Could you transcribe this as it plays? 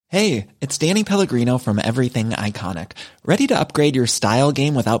Hey, it's Danny Pellegrino from Everything Iconic. Ready to upgrade your style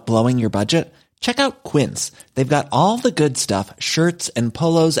game without blowing your budget? Check out Quince. They've got all the good stuff, shirts and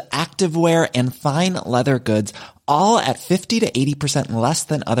polos, activewear, and fine leather goods, all at 50 to 80% less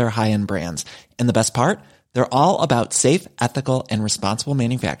than other high-end brands. And the best part? They're all about safe, ethical, and responsible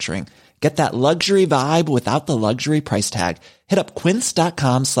manufacturing. Get that luxury vibe without the luxury price tag. Hit up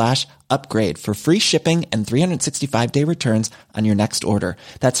quince.com/upgrade for free shipping and 365-day returns on your next order.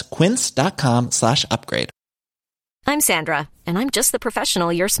 That's quince.com/upgrade. I'm Sandra, and I'm just the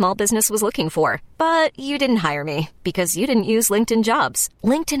professional your small business was looking for. But you didn't hire me because you didn't use LinkedIn Jobs.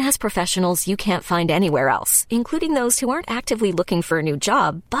 LinkedIn has professionals you can't find anywhere else, including those who aren't actively looking for a new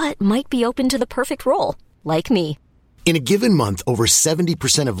job, but might be open to the perfect role, like me. In a given month, over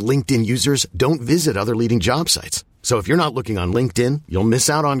 70% of LinkedIn users don't visit other leading job sites. So if you're not looking on LinkedIn, you'll miss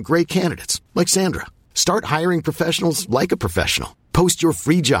out on great candidates like Sandra. Start hiring professionals like a professional. Post your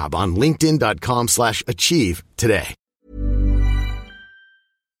free job on linkedin.com/achieve today.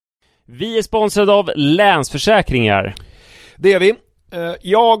 Vi är sponsrade av Länsförsäkringar. Det är vi.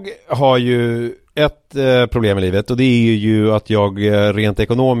 Jag har ju ett problem i livet, och det är ju att jag rent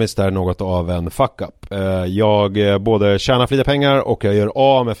ekonomiskt är något av en fuck-up. Jag både tjänar för lite pengar och jag gör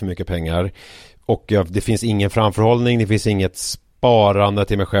av med för mycket pengar. Och det finns ingen framförhållning, det finns inget sparande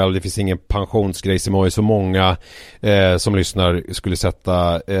till mig själv, det finns ingen pensionsgrej som är så många som lyssnar skulle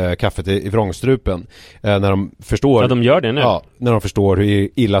sätta kaffet i vrångstrupen när de förstår. Ja, de gör det nu. Ja, när de förstår hur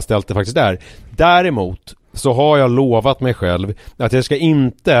illa ställt det faktiskt är. Däremot så har jag lovat mig själv att jag ska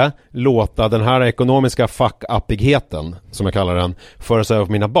inte låta den här ekonomiska fuck-uppigheten, som jag kallar den, föras över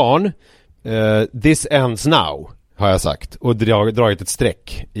på mina barn. This ends now, har jag sagt, och dragit ett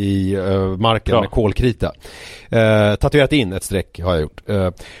streck i marken med kolkrita. Tatuerat in ett streck har jag gjort.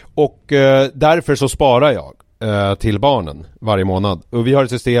 Och därför så sparar jag till barnen varje månad. Och vi har ett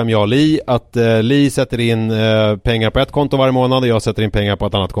system, jag och Li, att Li sätter in pengar på ett konto varje månad och jag sätter in pengar på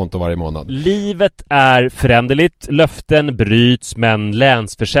ett annat konto varje månad. Livet är föränderligt, löften bryts, men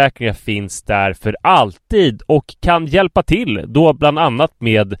Länsförsäkringar finns där för alltid och kan hjälpa till, då bland annat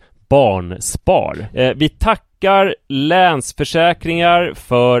med barnspar. Vi tackar Länsförsäkringar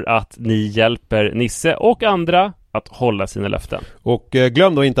för att ni hjälper Nisse och andra att hålla sina löften. Och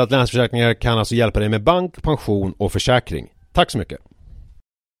glöm då inte att Länsförsäkringar kan alltså hjälpa dig med bank, pension och försäkring. Tack så mycket.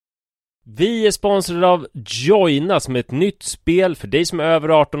 Vi är sponsrade av Joina, som är ett nytt spel för dig som är över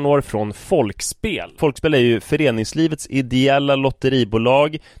 18 år från Folkspel. Folkspel är ju föreningslivets ideella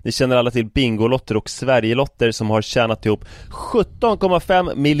lotteribolag. Ni känner alla till Bingolotter och Sverigelotter som har tjänat ihop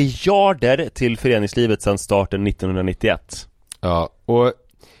 17,5 miljarder till föreningslivet sedan starten 1991. Ja, och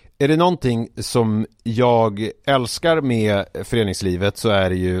är det någonting som jag älskar med föreningslivet så är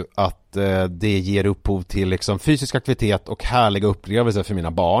det ju att det ger upphov till liksom fysisk aktivitet och härliga upplevelser för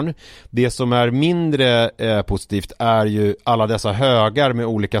mina barn. Det som är mindre positivt är ju alla dessa högar med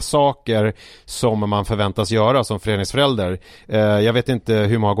olika saker som man förväntas göra som föreningsförälder. Jag vet inte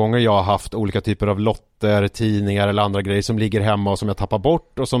hur många gånger jag har haft olika typer av lotter, tidningar eller andra grejer som ligger hemma och som jag tappar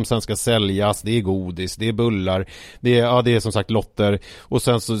bort och som sen ska säljas. Det är godis, det är bullar, det är som sagt lotter, och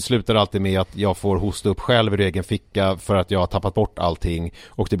sen så slutar det alltid med att jag får hosta upp själv ur egen ficka för att jag har tappat bort allting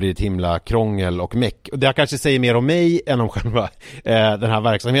och det blir ett himla krångel och meck. Och det kanske säger mer om mig än om själva den här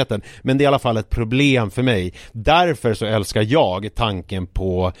verksamheten, men det är i alla fall ett problem för mig. Därför så älskar jag tanken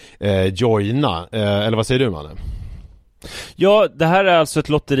på Joina, eller vad säger du, Manne? Ja, det här är alltså ett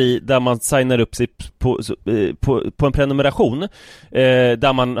lotteri där man signar upp sig på en prenumeration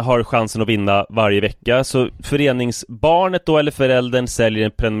där man har chansen att vinna varje vecka. Så föreningsbarnet då, eller föräldern, säljer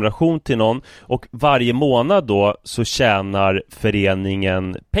en prenumeration till någon och varje månad då så tjänar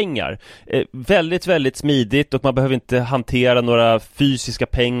föreningen pengar. Väldigt, väldigt smidigt, och man behöver inte hantera några fysiska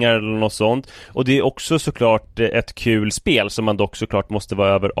pengar eller något sånt. Och det är också såklart ett kul spel som man dock såklart måste vara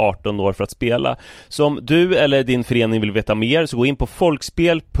över 18 år för att spela. Så om du eller din förening vill veta mer så gå in på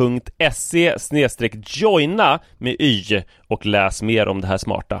folkspel.se/joina med y och läs mer om det här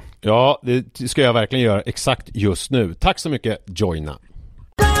smarta. Ja, det ska jag verkligen göra exakt just nu. Tack så mycket, Joina.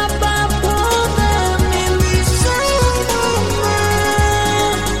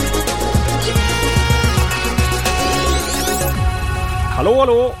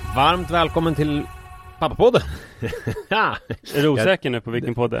 Hallå, varmt välkommen till Pappapodden. Är du osäker nu på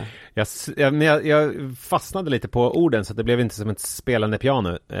vilken podd det är? Jag fastnade lite på orden så att det blev inte som ett spelande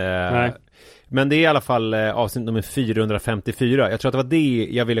piano. Nej. Men det är i alla fall avsnitt nummer 454. Jag tror att det var det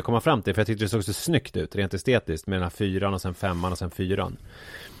jag ville komma fram till, för jag tyckte det såg så snyggt ut rent estetiskt med den här 4:an och sen 5:an och sen 4:an.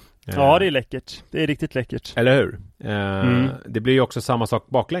 Ja, det är läckert. Det är riktigt läckert. Eller hur? Det blir ju också samma sak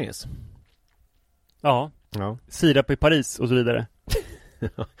baklänges. Ja. Sirap i Paris och så vidare.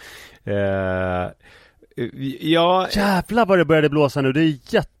 Ja. Jävlar vad det började blåsa nu. Det är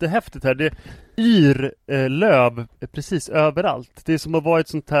jättehäftigt här. Det yr löv precis överallt. Det är som att vara ett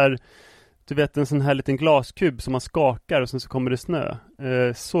sånt här, du vet, en sån här liten glaskub som man skakar och sen så kommer det snö.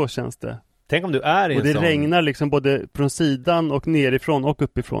 Så känns det. Tänk om du är i en och det sån... regnar liksom både från sidan och nerifrån och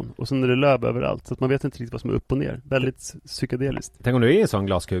uppifrån. Och sen är det löv överallt. Så att man vet inte riktigt vad som är upp och ner. Väldigt psykedeliskt. Tänk om du är i en sån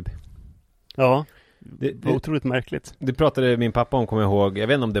glaskub. Ja, det var otroligt märkligt. Det pratade min pappa om, kommer jag ihåg. Jag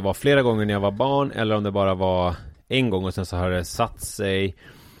vet inte om det var flera gånger när jag var barn eller om det bara var en gång och sen så har det satt sig.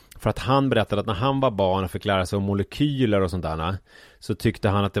 För att han berättade att när han var barn och fick lära sig om molekyler och sånt där, så tyckte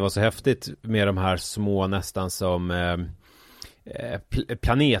han att det var så häftigt med de här små, nästan som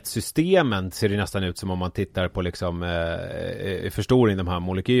planetsystemen ser det nästan ut som om man tittar på liksom förstoring de här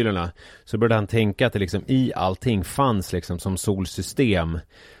molekylerna. Så började han tänka att det liksom i allting fanns liksom som solsystem.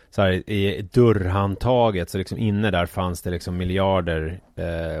 Så här, i dörrhandtaget, så liksom inne där fanns det liksom miljarder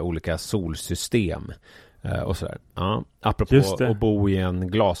olika solsystem och sådär. Ja, apropå att bo i en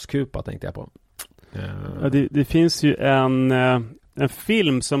glaskupa tänkte jag på. Ja, det finns ju en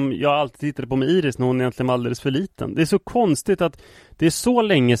film som jag alltid tittade på med Iris när hon egentligen var alldeles för liten. Det är så konstigt att det är så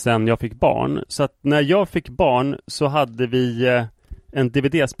länge sedan jag fick barn, så att när jag fick barn så hade vi en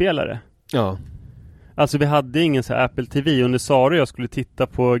DVD-spelare. Ja. Alltså vi hade ingen så här Apple TV, och när Sara och jag skulle titta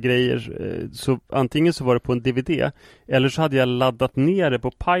på grejer så antingen så var det på en DVD eller så hade jag laddat ner det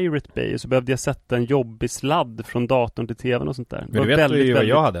på Pirate Bay, och så behövde jag sätta en jobbig sladd från datorn till TVn och sånt där. Men du vet ju vad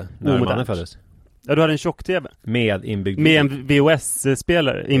jag hade när mannen föddes. Ja, du hade en tjock-TV. Med inbyggd. Med en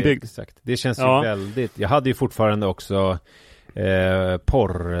VHS-spelare inbyggd. Exakt. Det känns ju väldigt... Jag hade ju fortfarande också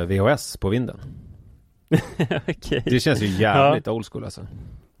porr-VHS på vinden. Okay. Det känns ju jävligt old school alltså.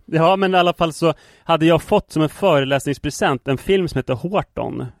 Ja, men i alla fall så hade jag fått som en föreläsningspresent en film som heter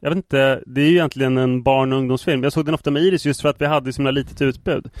Horton. Jag vet inte, det är ju egentligen en barn- och ungdomsfilm. Jag såg den ofta med Iris just för att vi hade så litet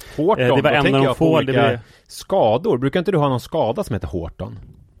utbud. Horton, det var en av de få skador. Brukar inte du ha någon skada som heter Horton?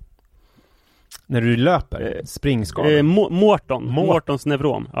 När du löper, springskada. Mortons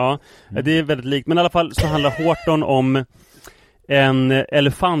neurom. Ja, det är väldigt likt. Men i alla fall så handlar Horton om en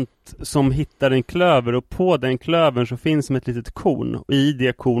elefant som hittar en klöver, och på den klövern så finns som ett litet korn, och i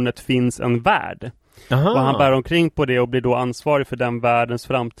det kornet finns en värld. Aha. Och han bär omkring på det och blir då ansvarig för den världens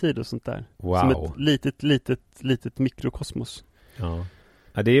framtid och sånt där. Wow. Som ett litet mikrokosmos. Ja,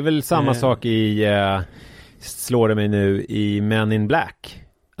 det är väl samma sak i slår det mig nu i Men in Black,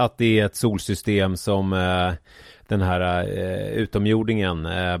 att det är ett solsystem som den här utomjordingen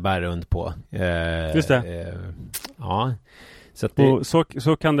bär runt på. Just det. Ja.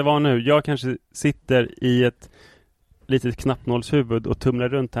 Så kan det vara nu. Jag kanske sitter i ett litet knappnålshuvud och tumlar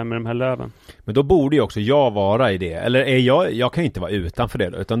runt här med de här löven. Men då borde ju också jag vara i det. Eller är jag kan ju inte vara utanför det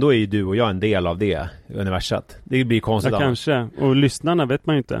då, utan då är ju du och jag en del av det universat. Det blir konstigt. Ja, kanske. Och lyssnarna vet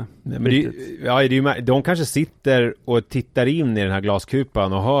man ju inte. Nej, men de kanske sitter och tittar in i den här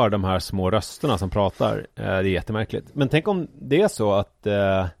glaskupan och hör de här små rösterna som pratar. Det är jättemärkligt. Men tänk om det är så att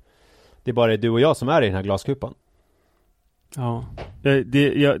det bara är du och jag som är i den här glaskupan. Ja,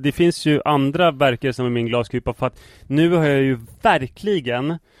 det finns ju andra verkare som är min glaskupa, för att nu har jag ju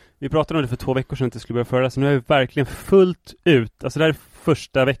verkligen, vi pratade om det för 2 veckor sedan att det skulle börja föreläsa, nu har jag verkligen fullt ut, alltså det här är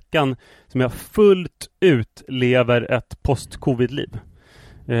första veckan som jag fullt ut lever ett post-covid-liv.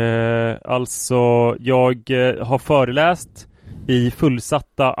 Alltså jag har föreläst i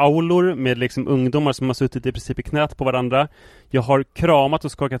fullsatta aulor med liksom ungdomar som har suttit i princip i knät på varandra. Jag har kramat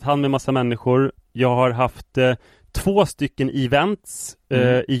och skakat hand med massa människor. Jag har haft 2 stycken events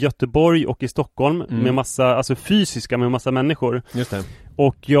i Göteborg och i Stockholm med massa, alltså fysiska, med massa människor. Just det.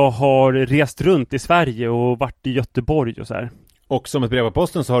 Och jag har rest runt i Sverige och varit i Göteborg och så här. Och som ett brev på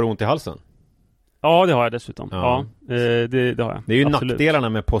posten så har du ont i halsen. Ja, det har jag dessutom. Ja, det har jag. Det är ju absolut. Nackdelarna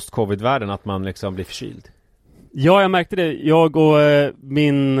med post-covid-världen, att man liksom blir förkyld. Ja, jag märkte det. Jag och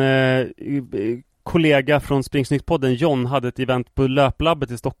min kollega från Springsnyggt-podden, John, hade ett event på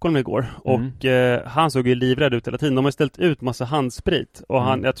Löplabbet i Stockholm igår. Och han såg ju livrädd ut hela tiden. De har ställt ut massa handsprit. Och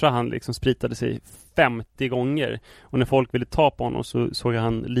jag tror han liksom spritade sig 50 gånger. Och när folk ville ta på honom så såg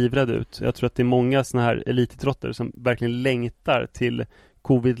han livrädd ut. Jag tror att det är många såna här elitidrottare som verkligen längtar till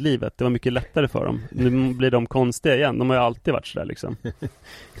covid-livet. Det var mycket lättare för dem. Nu blir de konstiga igen. De har ju alltid varit sådär liksom.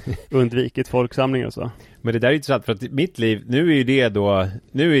 Undvikit folksamlingar och så. Men det där är intressant, för att mitt liv, nu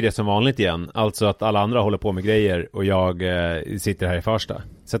är det som vanligt igen. Alltså att alla andra håller på med grejer och jag sitter här i Farsta.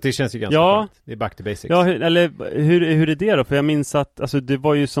 Så att det känns ju ganska skönt. Det är back to basics. Ja, hur är det då? För jag minns att alltså, det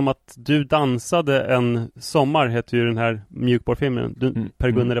var ju som att du dansade en sommar, heter ju den här mjukborrfilmen.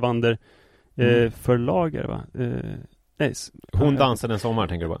 Per Gunnar Evander förlagare, va? Nej, Hon dansade en sommar,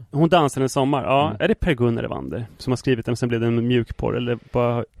 tänker du på? Hon dansade en sommar, ja. Är det Per-Gunnar Evander som har skrivit den, sen blev det en mjukporr, eller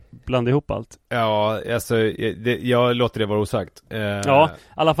bara blanda ihop allt? Ja, alltså, jag låter det vara osagt. Ja, i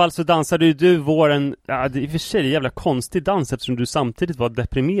alla fall så dansade ju du våren. Ja, det är i och för sig en jävla konstig dans, eftersom du samtidigt var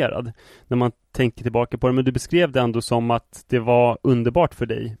deprimerad när man tänker tillbaka på det. Men du beskrev det ändå som att det var underbart för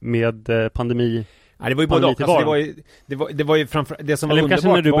dig med pandemi. Ja, det var ju både och. Alltså, det var ju framför det som eller var kanske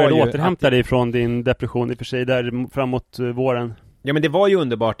underbart. När du började var återhämta dig från din depression i och för sig där framåt våren. Ja, men det var ju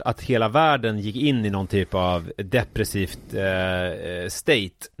underbart att hela världen gick in i någon typ av depressivt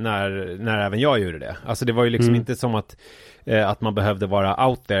state när även jag gjorde det. Alltså det var ju liksom inte som att man behövde vara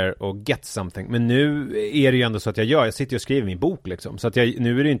out there och get something. Men nu är det ju ändå så att jag sitter och skriver min bok liksom. Så att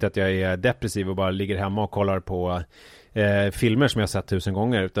nu är det inte att jag är depressiv och bara ligger hemma och kollar på filmer som jag sett 1000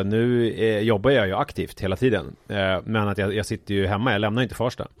 gånger, utan nu jobbar jag ju aktivt hela tiden. Men att jag sitter ju hemma, jag lämnar inte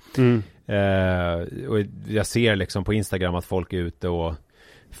Farsta. Och jag ser liksom på Instagram att folk är ute och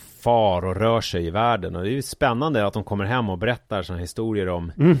far och rör sig i världen, och det är ju spännande att de kommer hem och berättar såna historier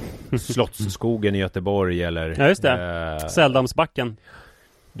om Slottsskogen i Göteborg eller ja, just det. Säldamsbacken.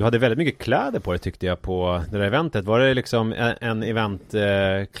 Du hade väldigt mycket kläder på dig, tyckte jag, på det där eventet. Var det liksom en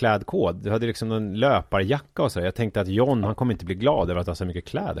eventklädkod? Du hade liksom en löparjacka och så. Jag tänkte att John, han kommer inte bli glad över att ha så mycket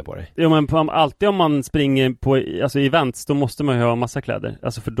kläder på dig. Jo, men alltid om man springer på events, då måste man ju ha massa kläder.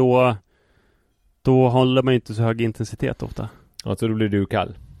 Alltså för då håller man ju inte så hög intensitet ofta. Ja, så då blir du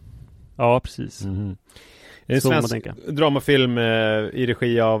kall. Ja, precis. Mm-hmm. Det är en svensk dramafilm i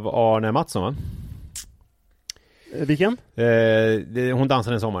regi av Arne Mattsson, va? Vilken? Hon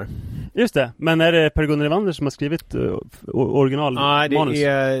dansade en sommar. Just det, men är det Per-Gunnar Evander som har skrivit originalmanus? Nej, det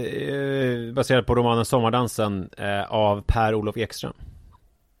är baserat på romanen Sommardansen av Per-Olof Ekström.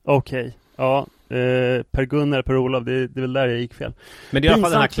 Okej, ja. Per-Gunnar, Per-Olof, det är väl där jag gick fel. Men det är i alla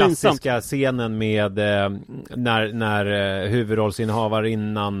fall den här klassiska scenen med när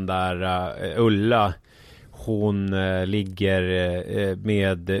huvudrollsinnehavarinnan där, Ulla, hon ligger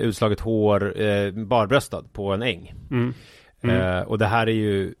med utslaget hår, barbröstad på en äng. Och det här är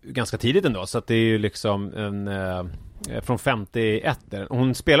ju ganska tidigt ändå, så att det är ju liksom från 51.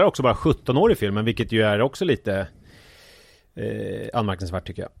 Hon spelar också bara 17 år i filmen, vilket ju är också lite anmärkningsvärt,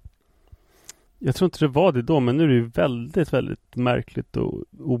 tycker jag. Jag tror inte det var det då, men nu är det ju väldigt, väldigt märkligt och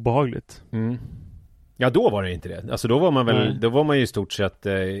obehagligt. Ja, då var det inte det. Alltså då var man väl, då var man ju i stort sett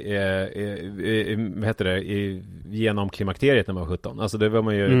vad heter det, genom klimakteriet när man var 17. Alltså då var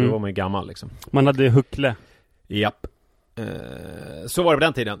man ju gammal liksom. Man hade huckle. Japp. Så var det på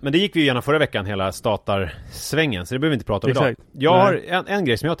den tiden. Men det gick vi igenom förra veckan, hela statarsvängen, så det behöver vi inte prata om idag. Jag har en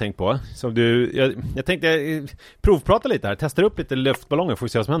grej som jag har tänkt på, som jag tänkte provprata lite här, testa upp lite luftballonger, får vi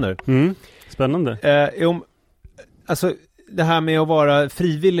se vad som händer. Spännande. Alltså det här med att vara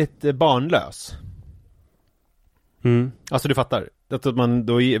frivilligt barnlös. Alltså du fattar att man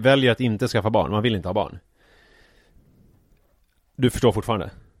då väljer att inte skaffa barn. Man vill inte ha barn. Du förstår fortfarande?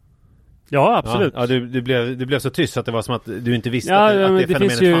 Ja, absolut. Ja, du blev så tyst att det var som att du inte visste att det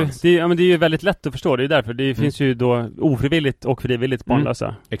fenomenet fanns. Men det är ju väldigt lätt att förstå. Det är därför. Det finns ju då ofrivilligt och frivilligt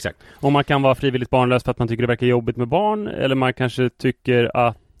barnlösa. Exakt. Och man kan vara frivilligt barnlös för att man tycker det verkar jobbigt med barn. Eller man kanske tycker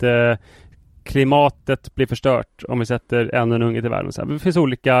att klimatet blir förstört om vi sätter ännu en unge till världen. Så det finns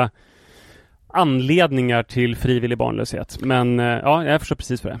olika anledningar till frivillig barnlöshet. Men ja, jag förstår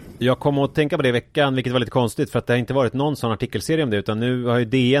precis för det. Jag kom att tänka på det i veckan, vilket var lite konstigt, för att det har inte varit någon sån artikelserie om det, utan nu har ju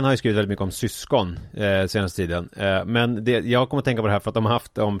DN skrivit väldigt mycket om syskon senaste tiden. Men jag kom att tänka på det här för att de har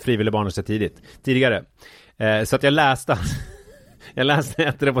haft om frivillig barnlöshet tidigare. Så att jag läste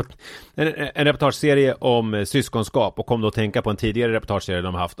en reportageserie om syskonskap och kom då att tänka på en tidigare reportageserie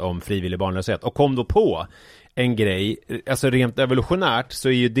de har haft om frivillig barnlöshet och kom då på en grej, alltså rent evolutionärt så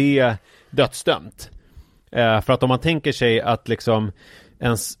är ju det dödsdömt. För att om man tänker sig att liksom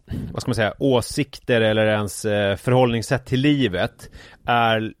ens, vad ska man säga, åsikter eller ens förhållningssätt till livet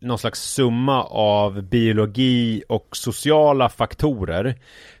är någon slags summa av biologi och sociala faktorer,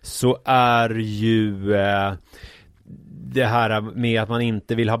 så är ju det här med att man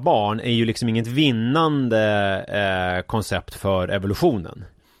inte vill ha barn är ju liksom inget vinnande koncept för evolutionen.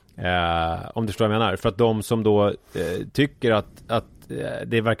 Om du förstår vad jag menar. För att de som då tycker att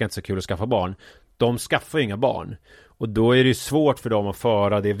det verkar inte så kul att skaffa barn, de skaffar ju inga barn. Och då är det ju svårt för dem att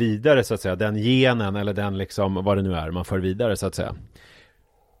föra det vidare, så att säga. Den genen eller den liksom, vad det nu är man för vidare, så att säga.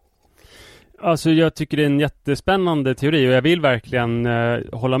 Alltså jag tycker det är en jättespännande teori och jag vill verkligen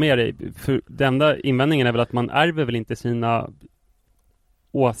hålla med dig. För den enda invändningen är väl att man ärver väl inte sina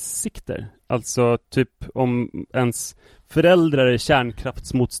åsikter. Alltså typ om ens föräldrar är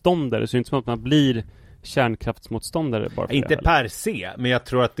kärnkraftsmotståndare, så är det inte som att man blir kärnkraftsmotståndare bara för Inte det, per se, men jag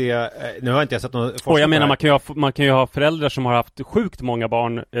tror att det... Nu har inte jag sett någon forskning. Och jag menar, man kan ju ha föräldrar som har haft sjukt många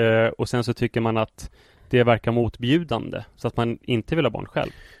barn och sen så tycker man att det verkar motbjudande så att man inte vill ha barn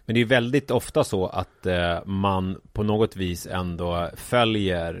själv. Men det är väldigt ofta så att man på något vis ändå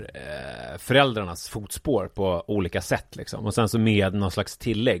följer föräldrarnas fotspår på olika sätt liksom. Och sen så med någon slags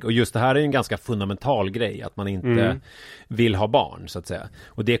tillägg. Och just det här är en ganska fundamental grej, att man inte vill ha barn så att säga.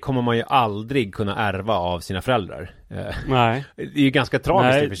 Och det kommer man ju aldrig kunna ärva av sina föräldrar. Nej. Det är ju ganska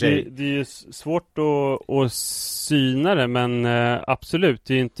tragiskt i och för sig. Det är ju svårt att syna det, men absolut,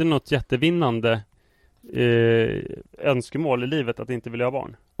 det är ju inte något jättevinnande önskemål i livet att inte vilja ha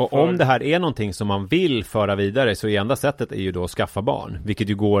barn. Och om det här är någonting som man vill föra vidare, så är enda sättet är ju då att skaffa barn, vilket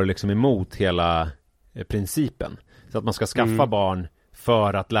ju går liksom emot hela principen. Så att man ska skaffa barn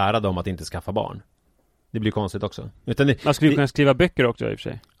för att lära dem att inte skaffa barn. Det blir konstigt också. Man skulle kunna skriva böcker också i och för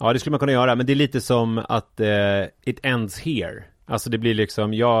sig. Ja, det skulle man kunna göra, men det är lite som att it ends here. Alltså det blir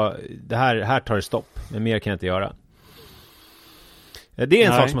liksom, det här tar det stopp, men mer kan jag inte göra. Det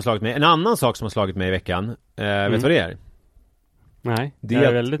är en sak som har slagit mig. En annan sak som har slagit mig i veckan. Vet du vad det är? Nej, jag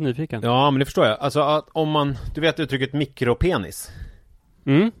är väldigt nyfiken. Ja, men det förstår jag. Alltså att om man... Du vet uttrycket mikropenis.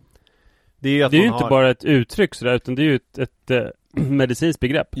 Det är ju, att det är ju inte bara ett uttryck sådär, utan det är ju ett medicinskt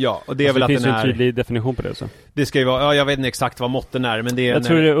begrepp. Ja, och det är väl att det finns den ju en tydlig definition på det också. Det ska ju vara... Ja, jag vet inte exakt vad måtten är, men det är... Jag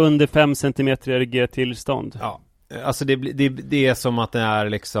tror det är under 5 cm ERG-tillstånd. Ja. Alltså det är som att det är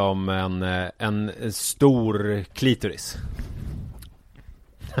liksom en stor klitoris.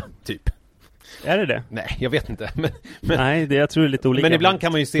 Typ. Är det? Nej, jag vet inte. Men nej, jag tror det är lite olika. Men ibland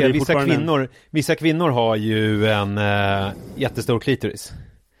kan man ju se vissa kvinnor har ju en jättestor klitoris.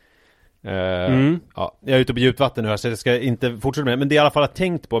 Ja, jag är ute på djupt vatten nu här, så jag ska inte fortsätta med det. Men det är i alla fall att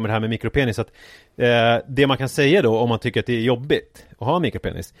tänkt på med det här med mikropenis, att det man kan säga då om man tycker att det är jobbigt att ha en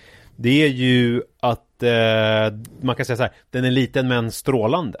mikropenis, det är ju att man kan säga så här: den är liten men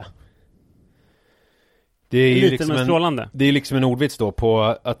strålande. Det är ju liksom det är liksom en ordvits då på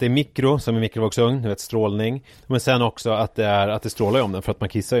att det är mikro som är mikrovågsugn, du vet, strålning, men sen också att det strålar ju om den för att man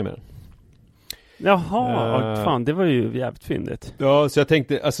kissar ju med den. Jaha, fan, det var ju jävligt fyndigt. Ja, så jag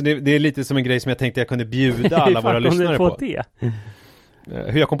tänkte, alltså det är lite som en grej som jag tänkte jag kunde bjuda alla våra lyssnare på. Det?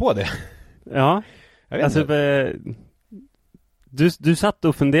 Hur jag kom på det? Ja, alltså du satt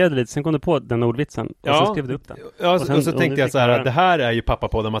och funderade lite, sen kom du på den ordvitsen och så skrev du upp den. Ja, och så tänkte jag så här att det här är ju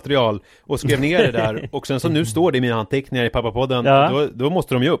Pappapodden material, och skrev ner det där, och sen så nu står det i mina anteckningar i Pappapodden, då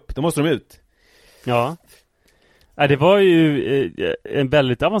måste de ju upp, då måste de ut. Ja. Det var ju en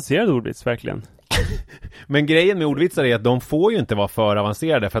väldigt avancerad ordvits, verkligen. Men grejen med ordvitsar är att de får ju inte vara för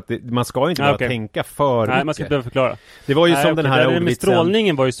avancerade, för att man ska ju inte behöva tänka för mycket. Nej, man ska behöva förklara. Det var ju som den här ordvitsen. Med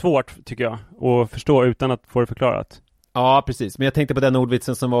strålningen var ju svårt, tycker jag, att förstå utan att få det förklarat. Ja, precis. Men jag tänkte på den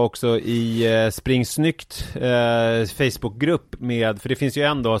ordvitsen som var också i Springsnyggt Facebookgrupp med, för det finns ju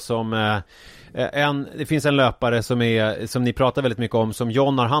en då som det finns en löpare som ni pratar väldigt mycket om, som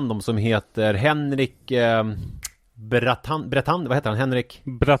John har hand om, som heter Henrik Bratander, vad heter han? Henrik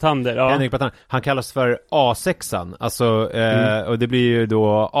Bratander, ja. Henrik Bratander. Han kallas för A6an, alltså och det blir ju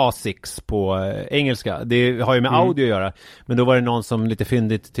då A6 på engelska. Det har ju med audio att göra, men då var det någon som lite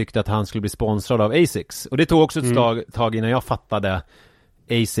fyndigt tyckte att han skulle bli sponsrad av A6, och det tog också ett tag innan jag fattade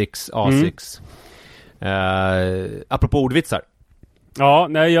A6. Apropå ordvitsar. Ja,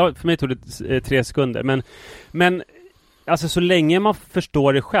 nej, för mig tog det 3 sekunder, men alltså så länge man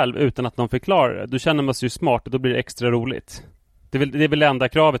förstår det själv utan att någon förklarar det, då känner man sig ju smart och då blir det extra roligt. Det är väl enda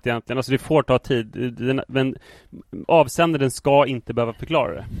kravet egentligen. Alltså det får ta tid, men avsändaren ska inte behöva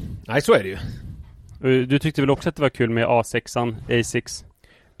förklara det. Nej, så är det ju. Du tyckte väl också att det var kul med A6an, A6?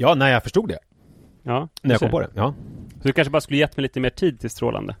 Ja, när jag förstod det. Ja, när jag kom på det, ja. Så du kanske bara skulle gett mig lite mer tid till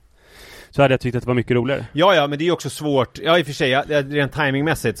strålande. Så hade jag tyckt att det var mycket roligare. Ja, men det är ju också svårt. Ja, i och för sig, rent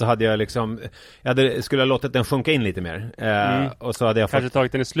timingmässigt så hade jag liksom... skulle ha låtit den sjunka in lite mer. Och så hade jag kanske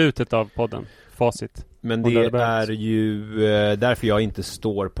tagit den i slutet av podden. Facit. Men det är ju därför jag inte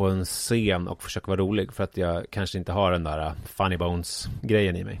står på en scen och försöker vara rolig. För att jag kanske inte har den där funny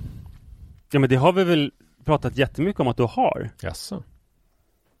bones-grejen i mig. Ja, men det har vi väl pratat jättemycket om att du har. Jaså?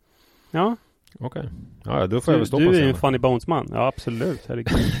 Ja. Okej. Ja, då får jag väl stå på scenen. Du är ju en funny bones-man. Ja, absolut.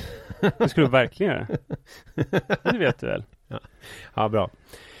 Herregud. Det skulle du verkligen göra. Det vet du väl. Ja, bra.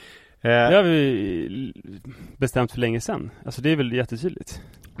 Det har vi bestämt för länge sedan. Alltså det är väl jättetydligt.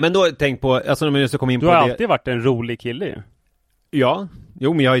 Men då tänk på, alltså när man just kom in på det. Du har alltid varit en rolig kille ju. Ja,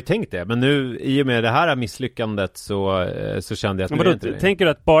 jo, men jag har ju tänkt det. Men nu, i och med det här misslyckandet så kände jag att... Men då, tänker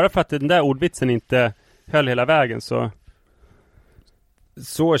du att bara för att den där ordvitsen inte höll hela vägen så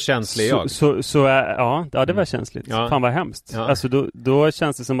Så känslig är jag. Ja, det var känsligt. Ja. Fan vad hemskt. Ja. Alltså då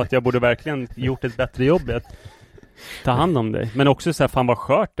känns det som att jag borde verkligen gjort ett bättre jobb i att ta hand om dig. Men också så här, fan vad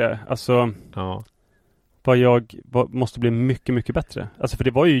skört det. Alltså, Ja. måste bli mycket, mycket bättre. Alltså för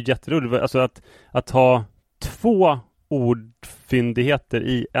det var ju jätteroligt. Alltså att ha 2 ordfyndigheter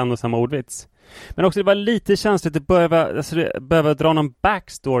i en och samma ordvits. Men också det var lite känsligt att behöva dra någon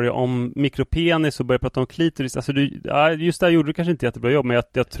backstory om mikropenis och börja prata om klitoris. Alltså just där gjorde du kanske inte jättebra jobb, men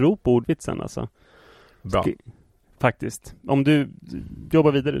jag tror på ordvitsen alltså. Bra. Faktiskt. Om du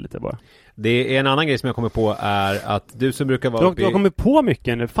jobbar vidare lite bara. Det är en annan grej som jag kommer på är att du som brukar vara Du har kommit på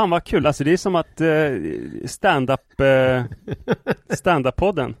mycket nu. Fan vad kul. Alltså det är som att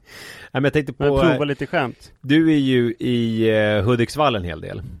stand-up-podden. Nej, men jag tänkte på... Jag provar lite skämt. Du är ju i Hudiksvall en hel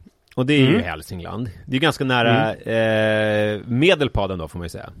del. Och det är ju Hälsingland. Det är ganska nära Medelpaden då, får man ju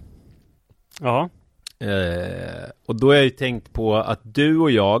säga. Ja. Och då har jag ju tänkt på att du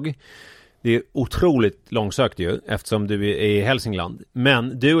och jag, det är otroligt långsökt ju, eftersom du är i Hälsingland.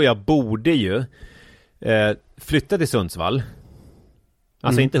 Men du och jag borde ju flytta till Sundsvall.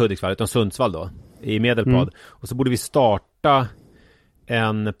 Alltså inte Hudiksvall, utan Sundsvall då, i Medelpad. Och så borde vi starta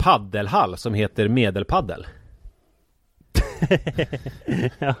en paddelhall som heter Medelpaddel.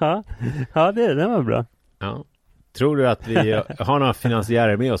 Ja, det var bra. Ja. Tror du att vi har några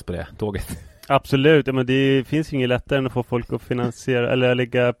finansiärer med oss på det tåget? Absolut, men det finns ju inget lättare än att få folk att finansiera eller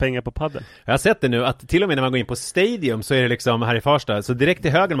lägga pengar på paddel. Jag har sett det nu, att till och med när man går in på Stadium så är det liksom här i Farsta, så direkt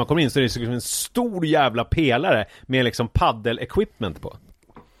till höger när man kommer in så är det liksom en stor jävla pelare med liksom paddel-equipment på.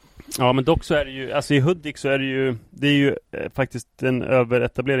 Ja, men dock så är det ju, alltså i Hudik så är det är ju faktiskt en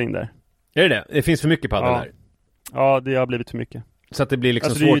överetablering där. Är det? Det finns för mycket paddel här. Ja, det har blivit för mycket. Så att det blir liksom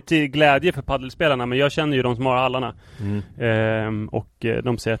alltså svårt. Det är ju till glädje för paddelspelarna, men jag känner ju de som har hallarna. Och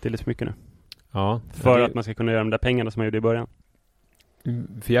de säger att det är lite för mycket nu. Ja. För att man ska kunna göra de där pengarna som man gjorde i början.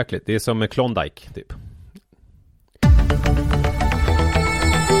 För jäkligt. Det är som Klondike typ.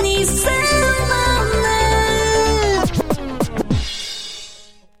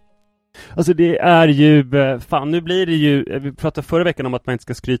 Alltså det är ju, fan nu blir det ju, vi pratade förra veckan om att man inte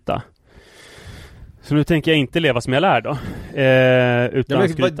ska skryta. Så nu tänker jag inte leva som jag lär då. Utan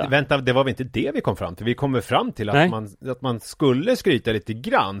skryta. Vänta, det var väl inte det vi kom fram till? Vi kommer fram till att man skulle skryta lite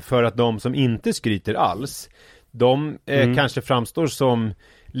grann, för att de som inte skryter alls, de kanske framstår som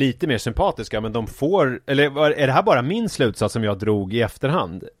lite mer sympatiska, men de får, eller är det här bara min slutsats som jag drog i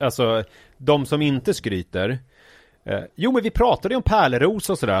efterhand? Alltså, de som inte skryter, jo men vi pratade ju om Pärleros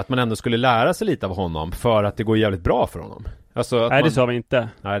och sådär, att man ändå skulle lära sig lite av honom för att det går jävligt bra för honom. Alltså nej, det sa vi inte.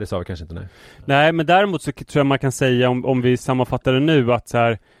 Nej, det sa vi kanske inte, nej. Nej, men däremot så tror jag man kan säga, om vi sammanfattar det nu, att så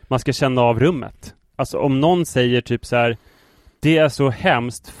här, man ska känna av rummet. Alltså om någon säger typ så här: det är så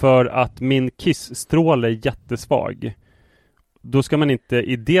hemskt för att min kissstråle är jättesvag. Då ska man inte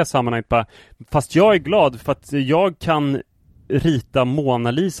i det sammanhanget bara, fast jag är glad för att jag kan rita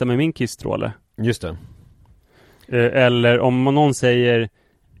Mona Lisa med min kissstråle. Just det. Eller om någon säger: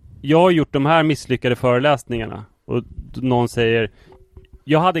 jag har gjort de här misslyckade föreläsningarna. Och någon säger: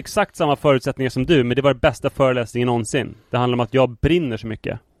 jag hade exakt samma förutsättningar som du, men det var den bästa föreläsningen någonsin. Det handlar om att jag brinner så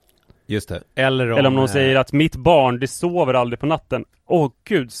mycket. Just det. Eller om någon säger att mitt barn, det sover aldrig på natten. Åh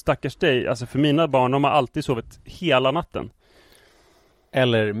gud, stackars dig. Alltså för mina barn, de har alltid sovit hela natten.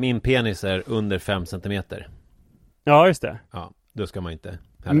 Eller min penis är under 5 centimeter. Ja, just det. Ja, då ska man inte.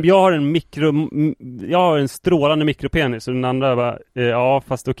 Jag har en strålande mikropenis, och den andra bara, ja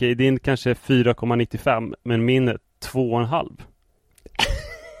fast okej, din kanske 4,95, men min är 2,5.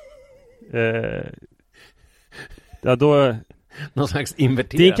 Ja, då någon slags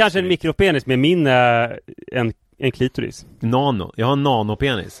inverterat. det är kanske en mikropenis, men min är en klitoris. Nano, jag har en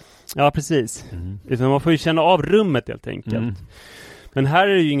nanopenis. Ja, precis. Man får ju känna av rummet helt enkelt. Men här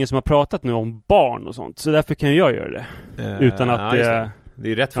är det ju ingen som har pratat nu om barn och sånt, så därför kan jag göra det. Utan att det är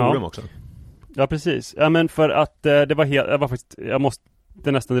ju rätt forum också. Ja, precis. Ja, men för att det var helt, jag måste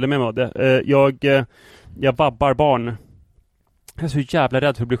nästan dela med mig av det. Jag vabbar barn. Jag är så jävla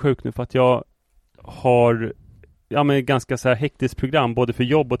rädd för att bli sjuk nu, för att jag har ganska så här hektiskt program både för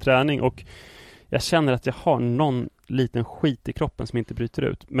jobb och träning, och jag känner att jag har någon liten skit i kroppen som inte bryter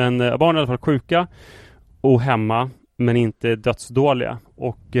ut. Men barn är i alla fall sjuka och hemma, men inte dödsdåliga.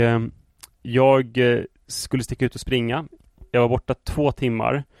 Och jag skulle sticka ut och springa. Jag var borta 2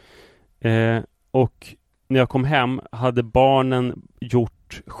 timmar. Och när jag kom hem hade barnen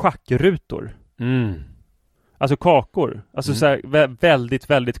gjort schackrutor. Alltså kakor. Alltså så här, väldigt,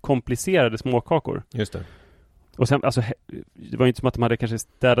 väldigt komplicerade småkakor. Just det. Och sen, alltså, det var ju inte som att de hade kanske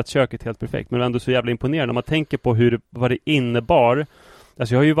städat köket helt perfekt, men ändå så jävla imponerande. Om man tänker på vad det innebar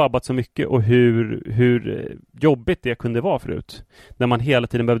Alltså jag har ju vabbat så mycket och hur jobbigt det kunde vara förut. När man hela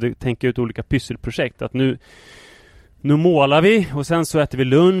tiden behövde tänka ut olika pysselprojekt. Att nu målar vi och sen så äter vi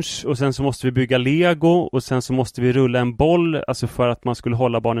lunch och sen så måste vi bygga Lego och sen så måste vi rulla en boll, alltså för att man skulle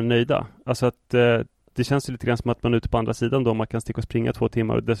hålla barnen nöjda. Alltså att det känns lite grann som att man är ute på andra sidan då. Man kan sticka och springa 2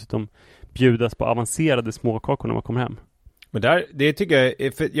 timmar och dessutom bjudas på avancerade småkakor när man kommer hem. Men det tycker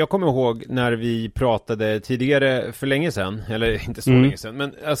jag, för jag kommer ihåg när vi pratade tidigare för länge sedan, eller inte så länge sedan,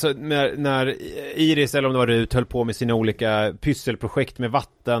 men alltså när Iris, eller om det var Rut, höll på med sina olika pysselprojekt med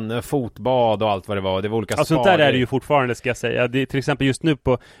vatten, fotbad och allt vad det var olika alltså sånt där är det ju fortfarande, ska jag säga. Det, till exempel just nu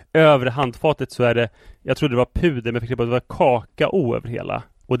på övre handfatet så är det, jag trodde det var puder, men jag fick det var kakao över hela.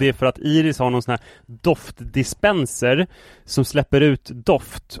 Och det är för att Iris har någon sån här doftdispenser som släpper ut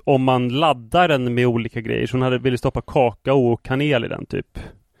doft om man laddar den med olika grejer. Så hon ville stoppa kakao och kanel i den typ.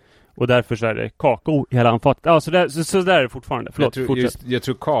 Och därför så är det kakao i hela anfatet. Ja, så där är det fortfarande. Förlåt, jag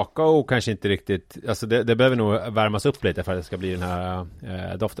tror kakao kanske inte riktigt, alltså det behöver nog värmas upp lite för att det ska bli den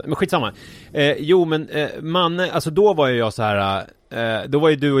här doften. Men skitsamma. Alltså då var ju jag så här, då var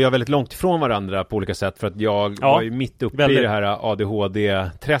ju du och jag väldigt långt ifrån varandra på olika sätt, för att jag var ju mitt uppe i det här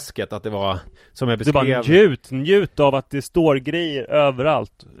ADHD-träsket, att det var, som jag beskrev. Du bara njut av att det står grejer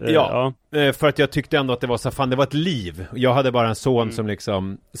överallt. För att jag tyckte ändå att det var så fan, det var ett liv. Jag hade bara en son som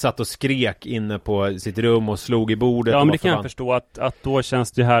liksom satt och skrek inne på sitt rum och slog i bordet. Ja, men det kan jag förstå att då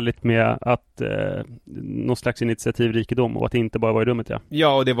känns det härligt med att någon slags initiativrikedom och att det inte bara var i rummet,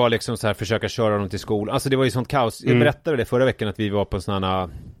 Ja, och det var liksom så här, försöka köra dem till skolan. Alltså det var ju sånt kaos. Jag berättade det förra veckan att vi var på sådana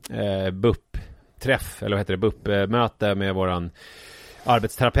BUP-träff, eller vad heter det, BUP-möte med våran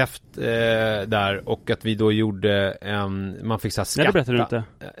arbetsterapeut där, och att vi då gjorde man fick så här skatta. Nej, det berättade du inte.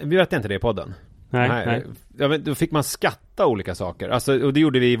 Vi berättade inte det i podden. Nej. Ja, men då fick man skatta olika saker. Alltså, och det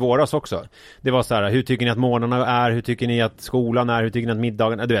gjorde vi i våras också. Det var så här, hur tycker ni att morgnarna är? Hur tycker ni att skolan är? Hur tycker ni att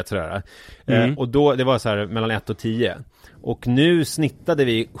middagen är? Du vet sådär. Och då, det var så här mellan 1 och 10. Och nu snittade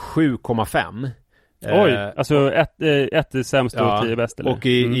vi 7,5. Oj, alltså 1 är sämst och 10 är bäst, eller? Och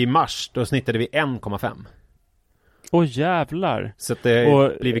i mars, då snittade vi 1,5. Jävlar. Så att det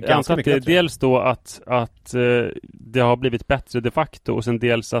har blivit ganska mycket bättre. Dels då att det har blivit bättre de facto, och sen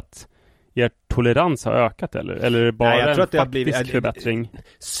dels att er tolerans har ökat, eller är det bara jag tror att det en har blivit förbättring?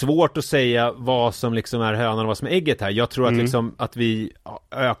 Svårt att säga vad som liksom är hönan och vad som är ägget här. Jag tror att liksom att vi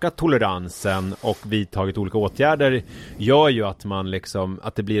ökat toleransen och vi tagit olika åtgärder gör ju att man liksom,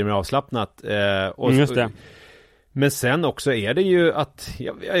 att det blir mer avslappnat. Just det. Men sen också är det ju att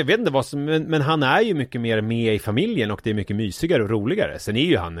jag vet inte vad som, men han är ju mycket mer med i familjen, och det är mycket mysigare och roligare. Sen är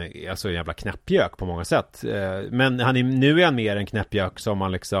ju han alltså en jävla knäppjök på många sätt. Men nu är han mer en knäppjök som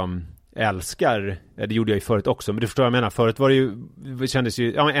man liksom älskar. Det gjorde jag ju förut också, men du förstår vad jag menar. Förut var det ju, kändes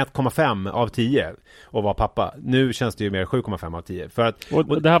ju 1,5 av 10 och var pappa. Nu känns det ju mer 7,5 av 10. För att,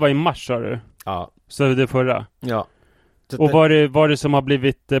 och det här var i mars, sa du? Ja. Så det förra? Ja. Och var det som har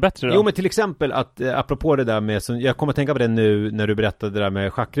blivit bättre då? Jo, men till exempel att apropå det där med, jag kommer att tänka på det nu när du berättade det där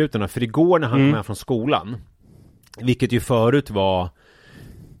med schackrutorna, för igår när han kom hem från skolan, vilket ju förut var,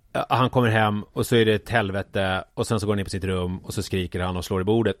 han kommer hem och så är det ett helvete, och sen så går han in på sitt rum och så skriker han och slår i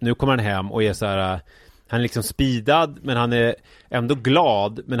bordet. Nu kommer han hem och är så här, han är liksom speedad, men han är ändå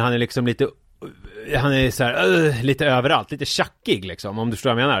glad, men han är liksom lite, han är så här, lite överallt, lite tjackig liksom, om du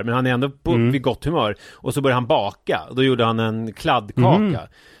förstår vad jag menar. Men han är ändå vid gott humör. Och så började han baka, och då gjorde han en kladdkaka.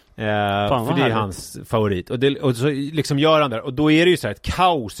 För det är hans favorit. Och så liksom gör han där, och då är det ju så här ett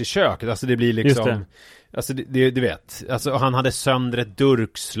kaos i köket. Alltså det blir liksom, alltså det du vet, alltså han hade sönder ett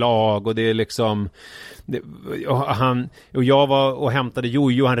durkslag, och det är liksom och jag var och hämtade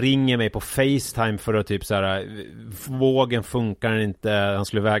Jojo, han ringer mig på FaceTime för att typ så här, vågen funkar inte, han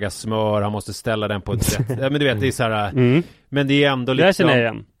skulle väga smör, han måste ställa den på ett sätt. Men du vet, det är så här, men det är ändå liksom, det känner jag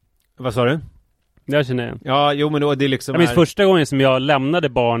igen. Vad sa du? Det känner jag igen. Ja, jo, men då det är liksom, jag minns första gången som jag lämnade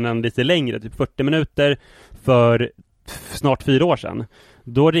barnen lite längre, typ 40 minuter för snart 4 år sedan.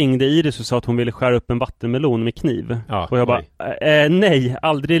 Då ringde Iris och sa att hon ville skära upp en vattenmelon med kniv. Ja, och jag bara, nej,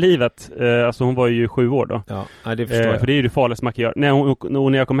 aldrig i livet. Alltså hon var ju 7 år då. Ja, det förstår jag. För det är ju det farligaste man kan göra.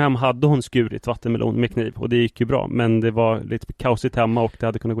 När jag kom hem hade hon skurit vattenmelon med kniv. Och det gick ju bra. Men det var lite kaosigt hemma och det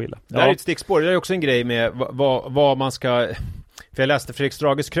hade kunnat gå illa. Det här är ett stickspår. Det är också en grej med vad man ska... För jag läste Fredrik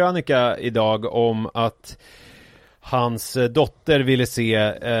Strages krönika idag om att hans dotter ville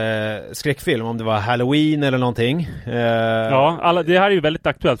se skräckfilm, om det var Halloween eller någonting. Ja, det här är ju väldigt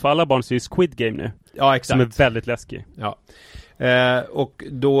aktuellt, för alla barn ser ju Squid Game nu. Ja, exakt. Som är väldigt läskig. Ja. Och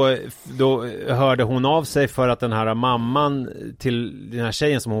då hörde hon av sig för att den här mamman till den här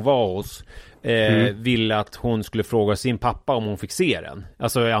tjejen som hon var hos ville att hon skulle fråga sin pappa om hon fick se den.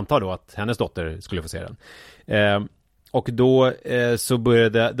 Alltså jag antar då att hennes dotter skulle få se den. Och då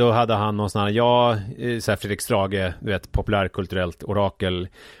då hade han någon sån här, så här Fredrik Strage, du vet, populärkulturellt orakel,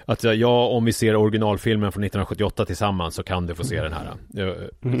 att om vi ser originalfilmen från 1978 tillsammans så kan du få se den här.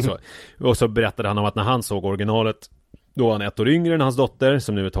 Så. Och så berättade han om att när han såg originalet, då var han 1 år yngre än hans dotter,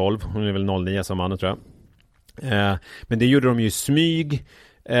 som nu är 12, hon är väl 09 som han, tror jag. Men det gjorde de ju i smyg,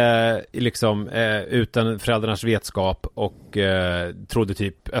 utan föräldrarnas vetskap, och trodde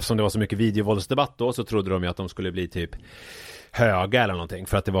typ, eftersom det var så mycket videovåldsdebatt då, så trodde de ju att de skulle bli typ höga eller någonting,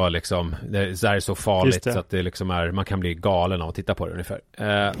 för att det var liksom, det här är så farligt så att det liksom är, man kan bli galen av att titta på det ungefär.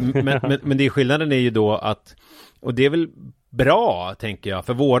 Men det är skillnaden är ju då att, och det är väl bra, tänker jag,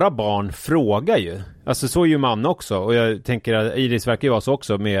 för våra barn frågar ju, alltså så är ju man också, och jag tänker att Iris verkar ju vara så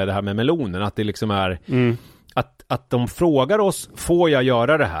också med det här med melonen, att det liksom är att de frågar oss, får jag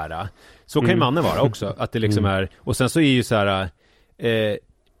göra det här? Så kan ju mannen vara också, att det liksom är, och sen så är ju så här,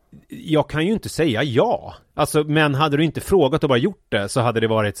 jag kan ju inte säga ja, alltså, men hade du inte frågat och bara gjort det, så hade det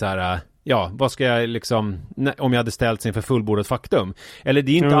varit så här, ja, vad ska jag liksom, om jag hade ställt sig inför fullbordat faktum, eller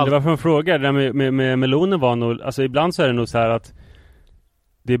det är inte det var för en fråga, det där med melonen var nog, alltså ibland så är det nog så här att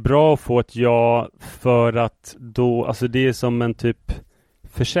det är bra att få ett ja, för att då, alltså det är som en typ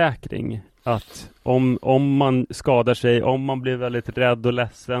försäkring, att om man skadar sig, om man blir väldigt rädd och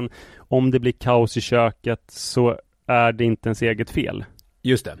ledsen, om det blir kaos i köket, så är det inte ens eget fel.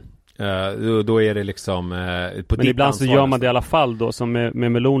 Just det. Då är det liksom på, men ibland så gör man det i alla fall då, som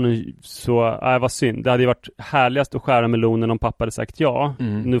med melonen, så vad synd. Det hade ju varit härligast att skära melonen om pappa hade sagt ja.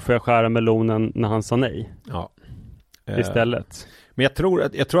 Nu får jag skära melonen när han sa nej. Ja. Istället. Men jag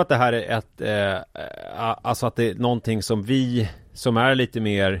tror att det här är alltså att det är någonting som vi som är lite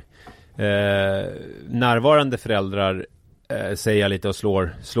mer närvarande föräldrar säger lite och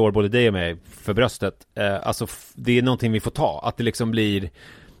slår både dig och mig för bröstet. Alltså det är någonting vi får ta, att det liksom blir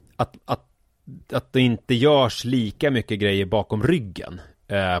att det inte görs lika mycket grejer bakom ryggen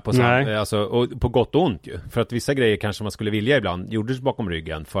alltså, och på gott och ont ju, för att vissa grejer kanske man skulle vilja ibland gjordes bakom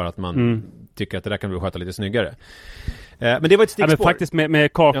ryggen, för att man tycker att det där kan vi sköta lite snyggare. Men det var ett stickspår. Men faktiskt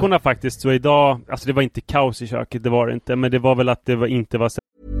med kakorna faktiskt, så idag, alltså det var inte kaos i köket, det var det inte, men det var väl att det inte var.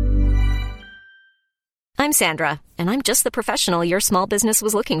 I'm Sandra, and I'm just the professional your small business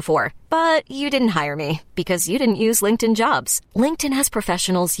was looking for. But you didn't hire me because you didn't use LinkedIn Jobs. LinkedIn has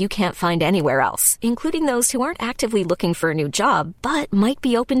professionals you can't find anywhere else, including those who aren't actively looking for a new job, but might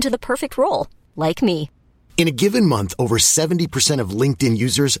be open to the perfect role, like me. In a given month, over 70% of LinkedIn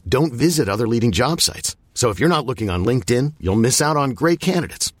users don't visit other leading job sites. So if you're not looking on LinkedIn, you'll miss out on great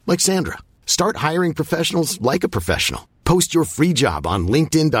candidates like Sandra. Start hiring professionals like a professional. Post your free job on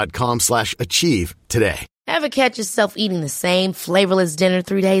linkedin.com/achieve today. Ever catch yourself eating the same flavorless dinner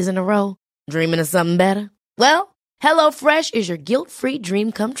 3 days in a row? Dreaming of something better? Well, HelloFresh is your guilt-free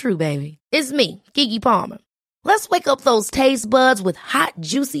dream come true, baby. It's me, Keke Palmer. Let's wake up those taste buds with hot,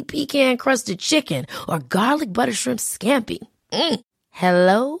 juicy pecan-crusted chicken or garlic butter shrimp scampi.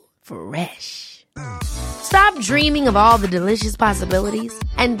 Hello Fresh. Stop dreaming of all the delicious possibilities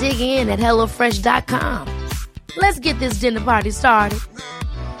and dig in at HelloFresh.com. Let's get this dinner party started.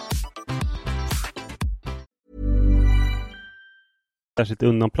 Särskilt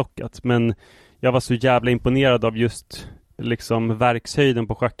undanplockat, men jag var så jävla imponerad av just liksom verkshöjden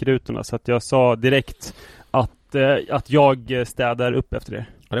på schackrutorna, så att jag sa direkt att jag städar upp efter det.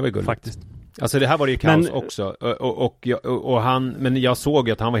 Ja, det var gulligt. Faktiskt. Alltså det här var ju kaos också, och han, men jag såg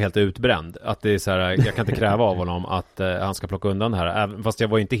ju att han var helt utbränd, att det är så här, jag kan inte kräva av honom att han ska plocka undan det här, även fast jag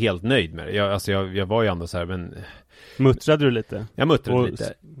var inte helt nöjd med det. Jag var ju ändå så här, men muttrade du lite? Jag muttrade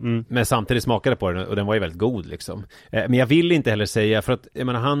lite. Men samtidigt smakade på den, och den var ju väldigt god liksom. Men jag vill inte heller säga, för att jag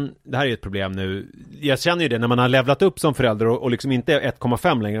menar, det här är ju ett problem nu. Jag känner ju det, när man har levlat upp som förälder och liksom inte är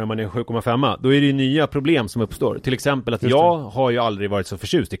 1,5 längre, när man är 7,5, då är det ju nya problem som uppstår. Till exempel att jag har ju aldrig varit så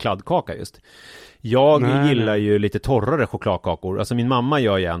förtjust i kladdkaka just. Jag gillar ju lite torrare chokladkakor. Alltså min mamma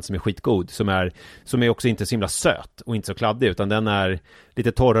gör ju en som är skitgod, som är också inte så himla söt och inte så kladdig, utan den är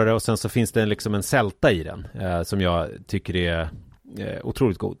lite torrare, och sen så finns det liksom en sälta i den som jag tycker är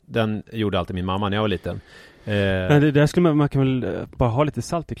otroligt god. Den gjorde alltid min mamma när jag var liten. Men det där skulle man kan väl bara ha lite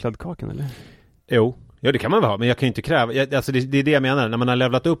salt i kladdkakan, eller? Jo. Ja, det kan man väl ha, men jag kan ju inte kräva. Alltså det är det jag menar, när man har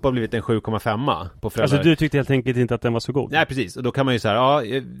levlat upp och blivit en 7,5 på föräldrar. Alltså du tyckte helt enkelt inte att den var så god? Nej, precis. Och då kan man ju så här,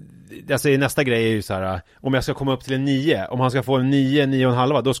 alltså nästa grej är ju så här, om jag ska komma upp till en 9, om han ska få en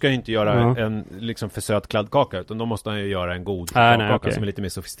 9,5, då ska jag inte göra en liksom för söt kladdkaka, utan då måste han ju göra en god kladdkaka som är lite mer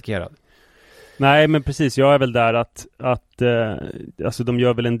sofistikerad. Nej, men precis, jag är väl där att alltså de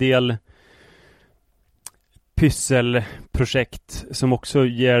gör väl en del pysselprojekt som också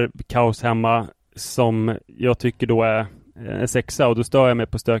ger kaos hemma, som jag tycker då är en 6, och då stör jag mig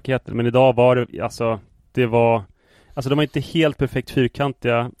på stökigheten. Men idag var det, alltså, det var Alltså de var inte helt perfekt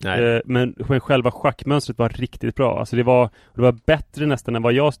fyrkantiga, men själva schackmönstret var riktigt bra. Alltså det var bättre nästan än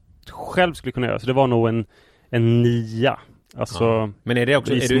vad jag själv skulle kunna göra. Så det var nog en 9. Alltså Men är det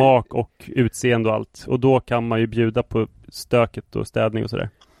också, i smak och utseende och allt. Och då kan man ju bjuda på stöket och städning och sådär.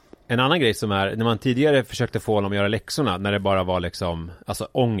 En annan grej som är, när man tidigare försökte få honom att göra läxorna, när det bara var liksom, alltså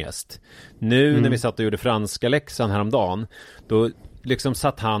ångest. Nu när vi satt och gjorde franska läxan häromdagen, då liksom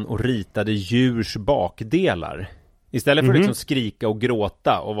satt han och ritade djurs bakdelar. Istället för att liksom skrika och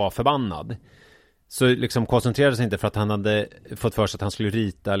gråta och vara förbannad, så liksom koncentrerade sig inte, för att han hade fått för sig att han skulle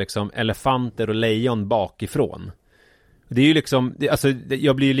rita liksom elefanter och lejon bakifrån. Det är ju liksom, alltså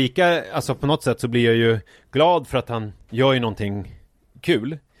jag blir ju lika, alltså på något sätt så blir jag ju glad för att han gör ju någonting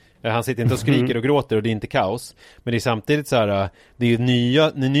kul. Han sitter inte och skriker och gråter och det är inte kaos. Men det är samtidigt så här, det är ju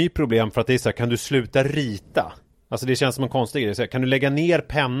ett ny problem, för att det är så här, kan du sluta rita? Alltså det känns som en konstig grej. Så här, kan du lägga ner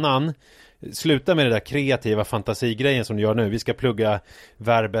pennan? Sluta med det där kreativa fantasigrejen som du gör nu. Vi ska plugga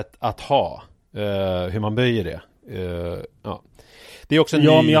verbet att ha. Hur man böjer det. Ja. Det är också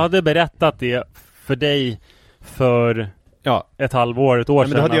men jag hade berättat det för dig för ett halvår, ett år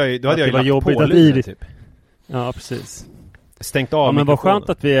sedan. Men då hade jag ju lagt jobbigt på att luren, typ. Ja, precis. Stängt av men vad skönt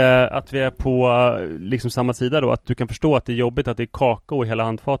att vi är på liksom samma sida då, att du kan förstå att det är jobbigt att det är kakao i hela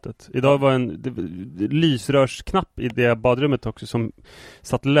handfatet. Idag var en lysrörsknapp i det badrummet också som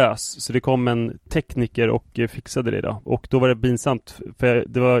satt lös, så det kom en tekniker och fixade det idag. Och då var det pinsamt, för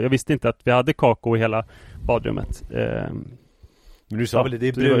jag visste inte att vi hade kakao i hela badrummet. Men du sa väl det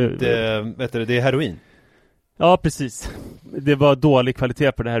är brunt, vet du, det är heroin. Ja, precis. Det var dålig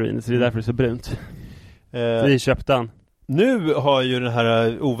kvalitet på det heroinet, så det är därför det är så brunt. Så vi köpte den. Nu har ju den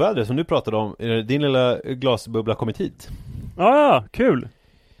här ovädret som du pratade om, din lilla glasbubbla kommit hit. Ja, kul.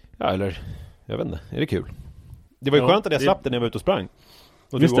 Ja, eller jag vet inte, är det kul? Det var ju skönt att jag slapp det när jag var ute och sprang.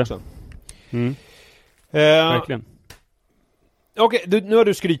 Och just du också. Verkligen. Okej, nu har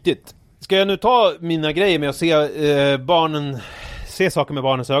du skrytit. Ska jag nu ta mina grejer med att se saker med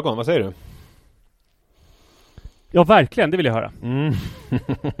barnens ögon? Vad säger du? Ja, verkligen, det vill jag höra.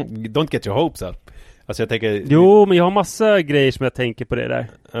 Don't get your hopes up. Alltså jag tänker... Jo, men jag har massa grejer som jag tänker på det där.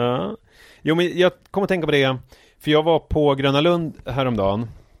 Ja. Jo, men jag kommer att tänka på det, för jag var på Gröna Lund häromdagen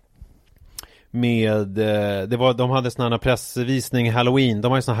med, de hade sån här pressvisning Halloween.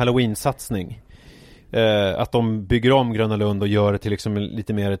 De har ju sån här Halloween-satsning. Att de bygger om Gröna Lund och gör det till liksom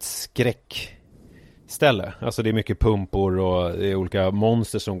lite mer ett skräckställe. Alltså det är mycket pumpor och det är olika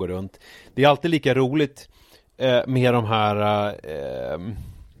monster som går runt. Det är alltid lika roligt med de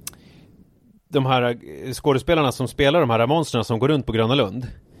här skådespelarna som spelar de här monsterna som går runt på Gröna Lund.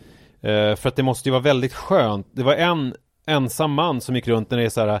 För att det måste ju vara väldigt skönt. Det var en ensam man som gick runt när det är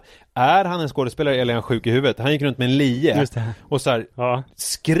så här: är han en skådespelare eller är han sjuk i huvudet? Han gick runt med en lie och så här,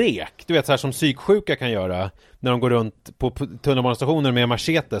 skrek. Du vet, så här som psyksjuka kan göra när de går runt på tunnelbanestationer med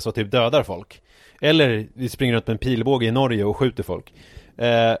machetes och typ dödar folk. Eller vi springer runt med en pilbåge i Norge och skjuter folk.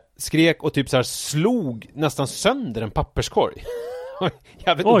 Skrek och typ så här slog nästan sönder en papperskorg.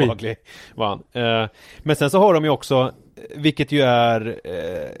 Jävligt obehaglig var han. Men sen så har de ju också, vilket ju är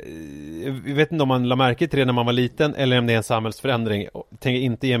jag vet inte om man la märke till det när man var liten eller om det är en samhällsförändring, tänker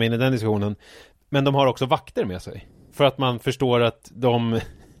inte ge mig in i den diskussionen, men de har också vakter med sig för att man förstår att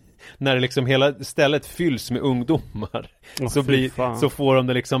när det liksom hela stället fylls med ungdomar så får de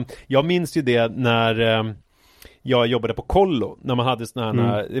det liksom. Jag minns ju det när jag jobbade på kollo, när man hade såna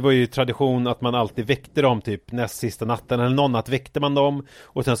här, det var ju tradition att man alltid väckte dem typ näst sista natten eller någon natt väckte man dem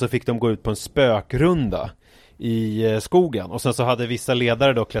och sen så fick de gå ut på en spökrunda i skogen och sen så hade vissa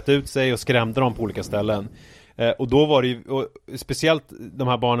ledare då klätt ut sig och skrämde dem på olika ställen. Och då var det ju, och speciellt de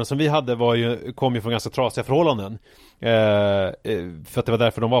här barnen som vi hade kom ju från ganska trasiga förhållanden, för att det var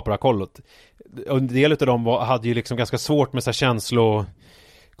därför de var på det här kollot. Och en del av dem hade ju liksom ganska svårt med så här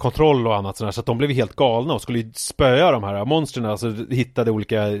känslokontroll och annat sådär, så att de blev helt galna och skulle ju spöa de här monstren, alltså hittade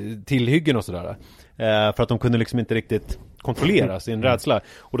olika tillhyggen och sådär, för att de kunde liksom inte riktigt kontrollera sin rädsla.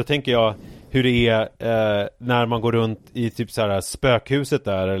 Och då tänker jag hur det är när man går runt i typ så här spökhuset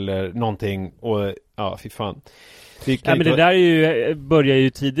där eller någonting och ja, fy fan. Men det där börjar ju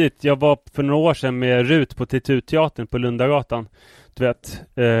tidigt. Jag var för några år sedan med Rut på Titutteatern på Lundagatan. Du vet,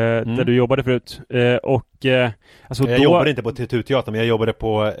 där du jobbade förut. Alltså jag jobbade inte på Titutteatern, men jag jobbade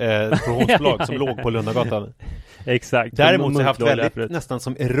på ett produktionsbolag som låg på Lundagatan. Exakt. Däremot så har jag haft väldigt nästan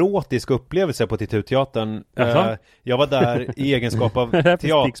som erotisk upplevelse på Titutteatern. Jag var där i egenskap av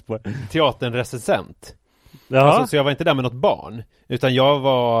teaterrecensent. Alltså, så jag var inte där med något barn, utan jag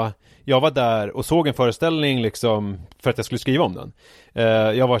var där och såg en föreställning liksom för att jag skulle skriva om den.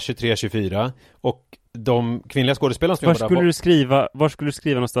 Jag var 23-24 och de kvinnliga skådespelarna som Var skulle du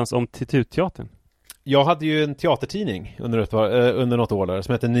skriva någonstans om Titutteatern? jag hade ju en teatertidning under något år där,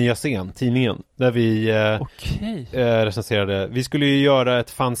 som hette Nya Scen, tidningen, där vi recenserade. Vi skulle ju göra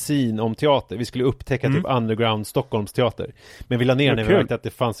ett fanzine om teater. Vi skulle upptäcka typ underground Stockholms teater. Men vi la ner när vi märkte att det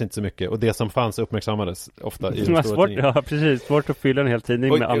fanns inte så mycket. Och det som fanns uppmärksammades ofta i den stora tidningen. Ja, precis. Svårt att fylla en hel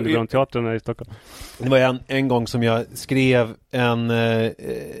tidning med underground teaterna i Stockholm. Det var en gång som jag skrev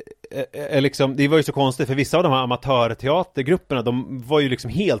liksom, det var ju så konstigt, för vissa av de här amatörteatergrupperna, de var ju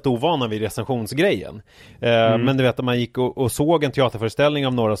liksom helt ovana vid recensionsgrejen. Men du vet att man gick och såg en teaterföreställning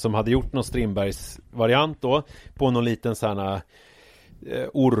av några som hade gjort någon Strindbergs variant då, på någon liten sån här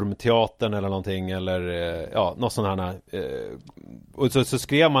Ormteatern eller någonting, eller någon sån här och så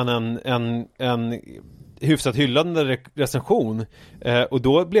skrev man en hyfsat hyllande recension, och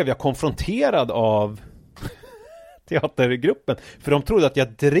då blev jag konfronterad av teatergruppen, för de trodde att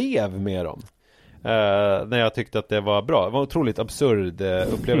jag drev med dem när jag tyckte att det var bra. Det var en otroligt absurd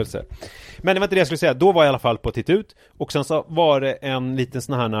upplevelse. Men det var inte det jag skulle säga. Då var jag i alla fall på titt ut, och sen så var det en liten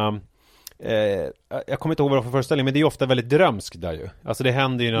sån här jag kommer inte ihåg vad det var för föreställning, men det är ju ofta väldigt drömskt där ju. Alltså det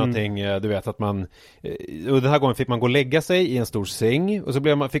händer ju någonting, du vet att man, och den här gången fick man gå och lägga sig i en stor säng, och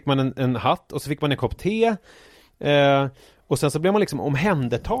så fick man en hatt, och så fick man en kopp te, och sen så blev man liksom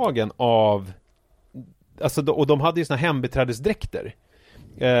omhändertagen av, alltså, och de hade ju såna hembiträdesdräkter.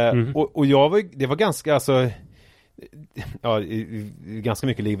 Och det var ganska, alltså, ganska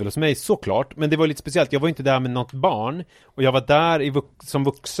mycket liv hos mig såklart, men det var lite speciellt. Jag var inte där med något barn, och jag var där som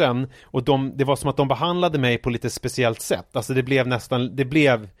vuxen, och det var som att de behandlade mig på lite speciellt sätt. Alltså det blev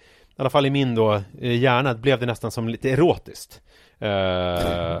i alla fall i min då hjärna, blev det nästan som lite erotiskt.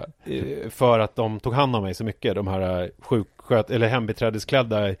 För att de tog hand om mig så mycket, de här eller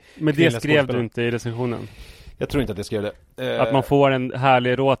hembiträdesklädda. Men det skrev du inte i recensionen? Jag tror inte att jag skrev det. Att man får en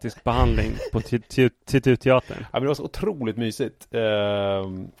härlig erotisk behandling på teatern. Ja, men det var så otroligt mysigt.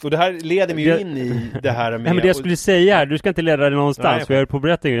 Och det här leder mig ju in i det här med... Nej, men det jag skulle säga här, du ska inte leda det någonstans. Nej, för jag är på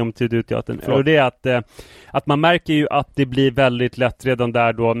berättningen om teatern. Och det är att man märker ju att det blir väldigt lätt redan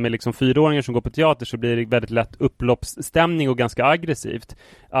där då, med liksom 4-åringar som går på teater, så blir det väldigt lätt upploppsstämning och ganska aggressivt.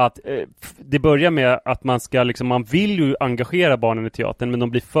 Att det börjar med att man vill ju engagera barnen i teatern, men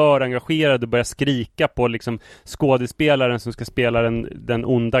de blir för engagerade och börjar skrika på liksom skådespelaren som ska spela den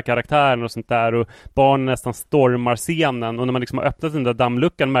onda karaktären och sånt där, och barnen nästan stormar scenen, och när man liksom har öppnat den där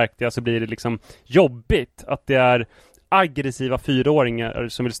dammluckan, märkte jag, så blir det liksom jobbigt att det är aggressiva 4-åringar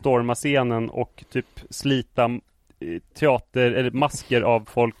som vill storma scenen och typ slita teater eller masker av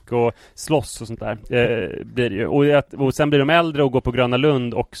folk och slåss och sånt där, blir det ju. Och sen blir de äldre och går på Gröna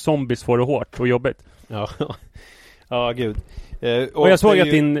Lund, och zombies får det hårt och jobbigt. Ja, gud. Och jag såg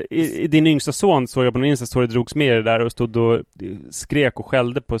att din yngsta son, såg jag på någon Insta-story, drogs med det där och stod och skrek och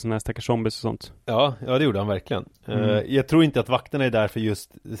skällde på såna här stackars zombies och sånt. Ja, det gjorde han verkligen. Jag tror inte att vakterna är där för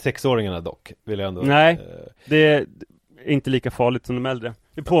just 6-åringarna dock, vill jag ändå. Nej, det är inte lika farligt som de äldre.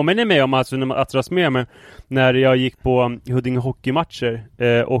 Det påminner mig om att dras med mig när jag gick på Huddinge hockeymatcher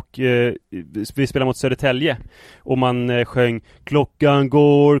och vi spelade mot Södertälje, och man sjöng klockan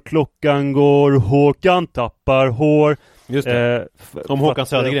går, Håkan tappar hår. Just det. Om Håkan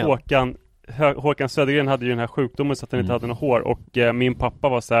Södergren. Håkan Södergren hade ju den här sjukdomen så att han inte hade något hår, och min pappa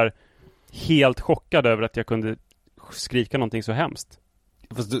var så här helt chockad över att jag kunde skrika någonting så hemskt.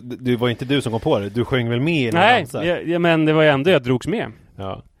 Fast det var inte du som kom på det. Du sjöng väl med i Nej, men det var ändå jag drogs med.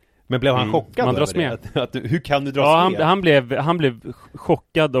 Ja. Men blev han chockad man dras över det? Hur kan du dras med? Han blev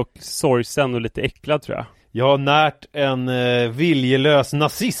chockad och sorgsen och lite äcklad, tror jag. Jag har närt en viljelös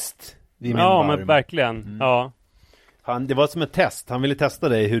nazist i min barm. Men verkligen. Ja. Det var som ett test. Han ville testa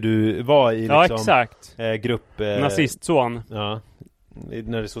dig hur du var i liksom, exakt. Grupp nazistson. Ja.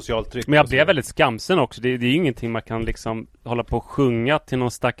 När det är socialt tryck. Men jag blev väldigt skamsen också. Det är ju ingenting man kan liksom hålla på och sjunga till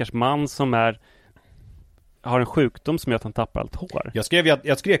någon stackars man som har en sjukdom som gör att han tappar allt hår.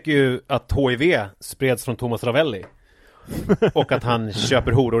 Jag skrek ju att HIV spreds från Thomas Ravelli. Och att han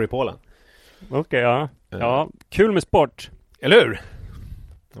köper horor i Polen. Okej, ja. Ja, kul med sport. Eller hur?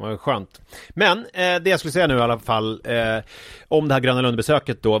 Det var skönt. Men det jag skulle säga nu i alla fall om det här Gröna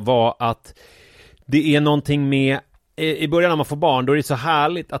Lund-besöket då, var att det är någonting med, i början när man får barn, då är det så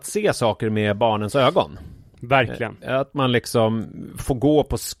härligt att se saker med barnens ögon. Verkligen. Att man liksom får gå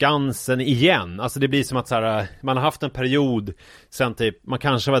på Skansen igen. Alltså det blir som att så här, man har haft en period sen typ, man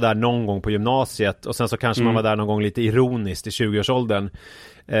kanske var där någon gång på gymnasiet, och sen så kanske man var där någon gång lite ironiskt i 20-årsåldern.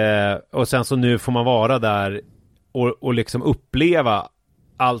 Och sen så nu får man vara där och liksom uppleva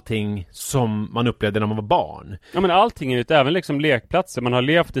allting som man upplevde när man var barn. Ja, men allting är ju även liksom lekplatser. Man har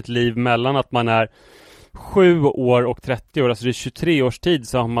levt ett liv mellan att man är 7 år och 30 år, alltså det är 23 års tid,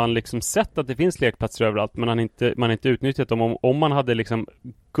 så har man liksom sett att det finns lekplatser överallt, men man har inte utnyttjat dem. Om man hade liksom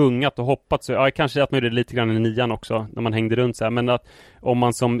gungat och hoppat, så kanske att man gjorde det lite grann i 9:an också, när man hängde runt så här, men att om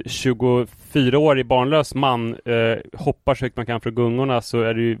man som 24-årig barnlös man hoppar så högt man kan från gungorna, så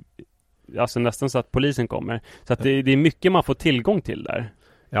är det ju alltså nästan så att polisen kommer. Så att det är mycket man får tillgång till där.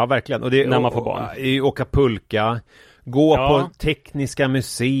 Ja, verkligen. Och det, när man får barn. Åka pulka, gå på Tekniska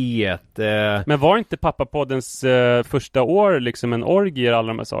museet. Men var inte pappapoddens första år liksom en orgie i alla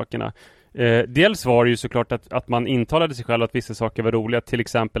de här sakerna? Dels var det ju såklart att man intalade sig själv att vissa saker var roliga. Till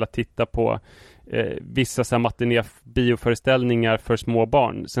exempel att titta på vissa så här matiné-bioföreställningar för små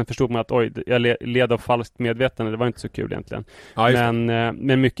barn. Sen förstod man att jag led av falskt medvetande. Det var inte så kul egentligen. Ja,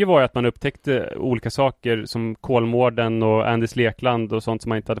 men mycket var ju att man upptäckte olika saker som Kolmården och Andys Lekland och sånt som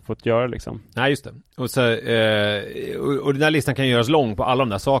man inte hade fått göra liksom. Nej, just det. Och, så, och den här listan kan göras lång på alla de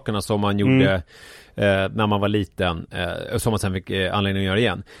där sakerna som man gjorde när man var liten, som man sen fick anledning att göra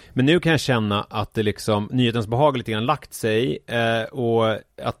igen. Men nu kan jag känna att det liksom nyhetens behag lite grann lagt sig och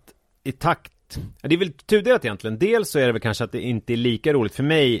att i takt, det är väl tudelat egentligen. Dels så är det väl kanske att det inte är lika roligt för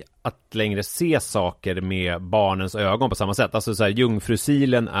mig att längre se saker med barnens ögon på samma sätt. Alltså så här,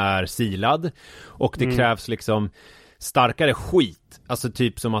 jungfrusilen är silad och det krävs liksom starkare skit. Alltså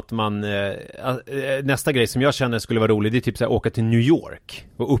typ som att man nästa grej som jag känner skulle vara rolig, det är typ så här, åka till New York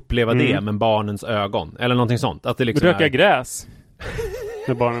och uppleva det med barnens ögon eller någonting sånt. Att det liksom röka gräs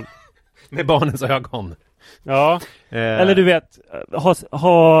med barnen. Med barnens ögon. Ja, eller du vet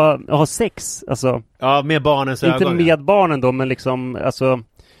ha sex, alltså. Ja, med barnens inte ögon. Inte med barnen då, men liksom alltså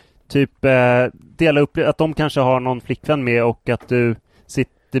typ dela upp att de kanske har någon flickvän med och att du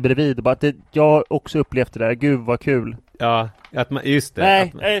sitter bredvid och bara att jag också upplevt det där. Gud vad kul. Ja, att man, just det.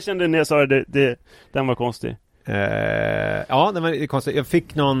 Nej, jag kände när jag sa det den var konstig. Ja, den var konstig. Jag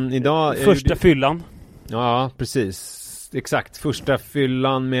fick någon idag. Första fyllan. Ja, precis. Exakt, första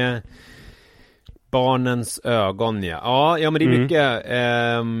fyllan med barnens ögon, ja. Ja, men det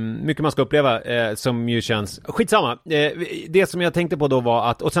är mycket man ska uppleva som ju känns skitsamma. Det som jag tänkte på då var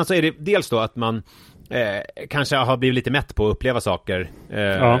att, och sen så är det dels då att man kanske har blivit lite mätt på att uppleva saker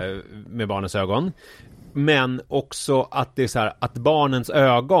med barnens ögon. Men också att det är så här, att barnens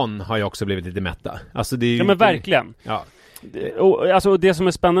ögon har ju också blivit lite mätta. Alltså det är ju ja, men verkligen. Ja. Alltså det som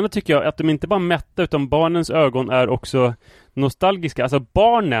är spännande tycker jag är att de inte bara mätta, utan barnens ögon är också nostalgiska. Alltså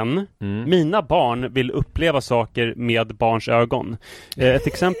barnen, mina barn vill uppleva saker med barns ögon. Ett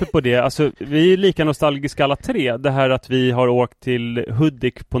exempel på det, alltså vi är lika nostalgiska alla tre. Det här att vi har åkt till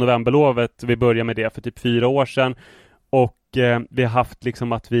Hudik på novemberlovet, vi började med det för typ 4 år sedan. Och vi har haft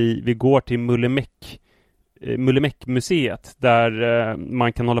liksom att vi går till Mullemäck-museet där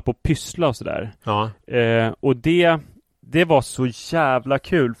man kan hålla på och pyssla och sådär. Ja. Och det var så jävla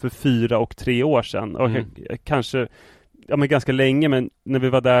kul för 4 och 3 år sedan. Och kanske men ganska länge, men när vi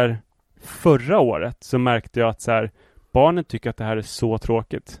var där förra året så märkte jag att så här, barnen tycker att det här är så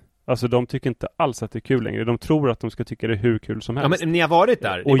tråkigt. Alltså de tycker inte alls att det är kul längre. De tror att de ska tycka det är hur kul som helst. Ja, men ni har varit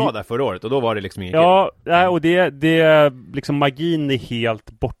där. Ni var där förra året och då var det liksom inget kul. Och det liksom magin är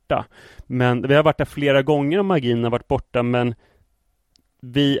helt borta. Men vi har varit där flera gånger och magin har varit borta, men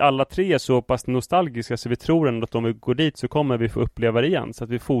vi alla tre är så pass nostalgiska så vi tror ändå att om vi går dit så kommer vi få uppleva det igen. Så att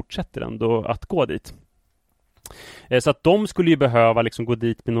vi fortsätter ändå att gå dit. Så att de skulle ju behöva liksom gå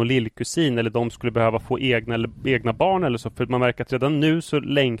dit med någon lillkusin, eller de skulle behöva få egna barn eller så. För man märker att redan nu så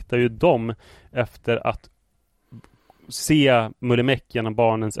längtar ju de efter att se Mullemäck genom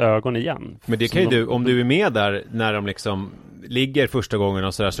barnens ögon igen. Men det kan ju du, om du är med där när de liksom ligger första gången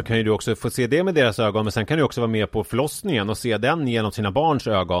och sådär, så kan ju du också få se det med deras ögon, men sen kan du också vara med på förlossningen och se den genom sina barns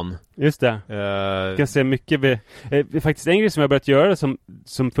ögon. Just det. Du kan se mycket faktiskt en grej som jag börjat göra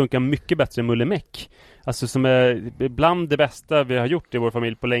som funkar mycket bättre än Mullemäck. Alltså som är bland det bästa vi har gjort i vår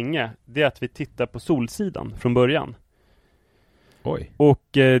familj på länge, det är att vi tittar på Solsidan från början. Oj. Och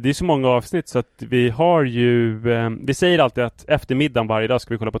det är så många avsnitt så att vi har ju vi säger alltid att efter middagen varje dag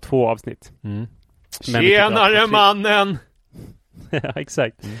ska vi kolla på 2 avsnitt. Tjenare mannen! Ja,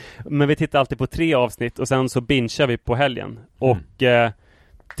 exakt. Men vi tittar alltid på 3 avsnitt och sen så bingear vi på helgen. Och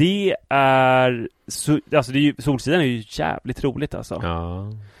det är så, alltså Solsidan är ju jävligt roligt alltså.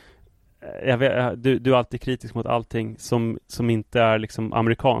 Ja. Jag vet, du är alltid kritisk mot allting som inte är liksom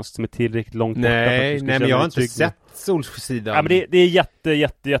amerikanskt, som är tillräckligt långt borta. Nej, men jag har inte sett Solsidan. Ja, men det är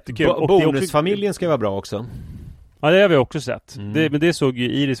jättekul. Bonusfamiljen ska vara bra också. Ja, det har vi också sett. Men det såg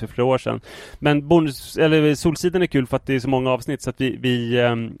ju Iris för flera år sedan. Men Solsidan är kul för att det är så många avsnitt så att vi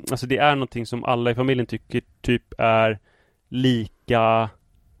alltså det är någonting som alla i familjen tycker typ är lika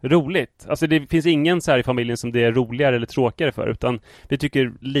roligt. Alltså det finns ingen så här i familjen som det är roligare eller tråkigare för, utan vi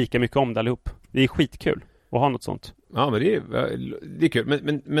tycker lika mycket om det allihop. Det är skitkul att ha något sånt. Ja, men det är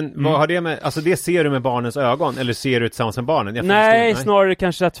kul. Men vad har det med, alltså det ser du med barnens ögon, eller ser du tillsammans med barnen? Nej, snarare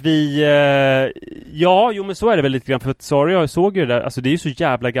kanske att vi men så är det väl lite grann, för att Sara och jag såg ju det där, alltså det är ju så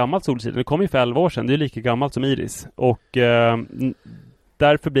jävla gammalt Solsidan, det kom ju för 11 år sedan, det är lika gammalt som Iris, och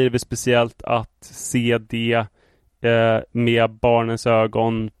därför blir det väl speciellt att se det med barnens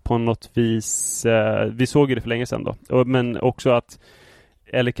ögon på något vis. Vi såg ju det för länge sedan då, men också att,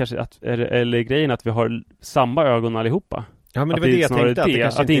 eller kanske eller grejen att vi har samma ögon allihopa. Ja, men det var det jag tänkte,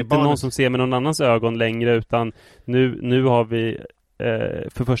 att det inte är någon som ser med någon annans ögon längre, utan nu har vi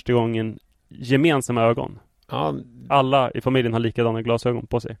för första gången gemensamma ögon. Ja. Alla i familjen har likadana glasögon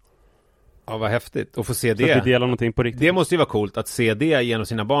på sig. Ja, vad häftigt att få se det. Så att vi delar någonting på riktigt. Det måste ju vara coolt att se det genom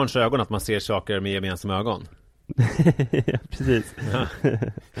sina barns ögon, att man ser saker med gemensamma ögon. Ja, precis. Ja.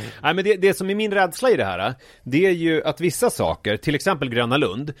 Nej, men det som är min rädsla i det här, det är ju att vissa saker, till exempel Gröna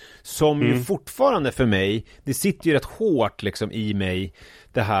Lund, som ju fortfarande för mig, det sitter ju rätt hårt liksom i mig,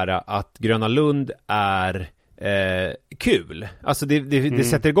 det här att Gröna Lund är kul. Alltså det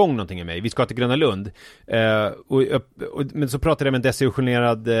sätter igång någonting i mig. Vi ska till Gröna Lund. Men så pratade jag med en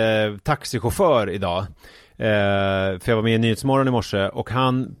desillusionerad taxichaufför idag. För jag var med i Nyhetsmorgon i morse, och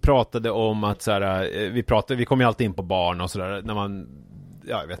han pratade om att så här, vi kommer ju alltid in på barn och sådär, när man,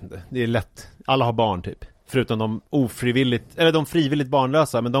 jag vet inte, det är lätt, alla har barn typ, förutom de ofrivilligt, eller de frivilligt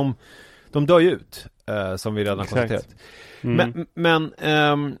barnlösa, men de dör ju ut, som vi redan har konstaterat. Men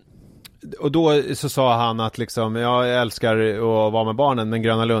och då så sa han att liksom, jag älskar att vara med barnen, men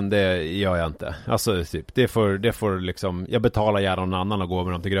Gröna Lund, det gör jag inte. Alltså typ, det får liksom, jag betalar gärna någon annan och går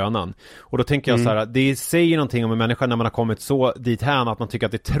med dem till Grönan. Och då tänker jag så här, det säger någonting om en människa när man har kommit så dit här att man tycker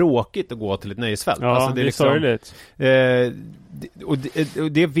att det är tråkigt att gå till ett nöjesfält. Ja, alltså, det är liksom, sorgligt.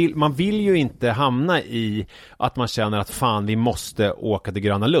 Man vill ju inte hamna i att man känner att fan, vi måste åka till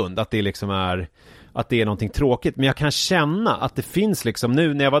Gröna Lund, att det liksom är, att det är någonting tråkigt. Men jag kan känna att det finns liksom,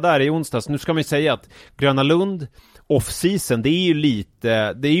 nu när jag var där i onsdags, nu ska man ju säga att Gröna Lund off-season, det är ju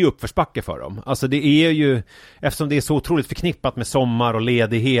lite, det är ju uppförsbacke för dem. Alltså det är ju, eftersom det är så otroligt förknippat med sommar och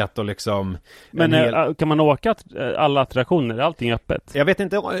ledighet och liksom. Men kan man åka alla attraktioner? Är allting öppet? Jag vet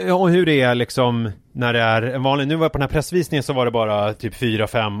inte hur det är liksom när det är en vanlig, nu var jag på den här pressvisningen, så var det bara typ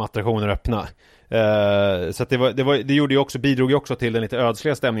 4-5 attraktioner öppna. Så att det gjorde ju också, bidrog ju också till den lite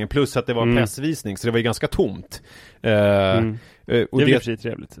ödsliga stämningen, plus att det var en pressvisning, så det var ju ganska tomt. Och det är ju precis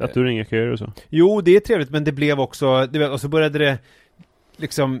trevligt att du ringer köer och så. Jo, det är trevligt, men det blev också, du vet, och så började det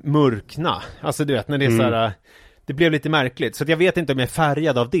liksom mörkna. Alltså du vet, när det är så här, det blev lite märkligt. Så att jag vet inte om jag är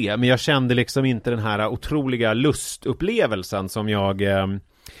färgad av det, men jag kände liksom inte den här otroliga lustupplevelsen som jag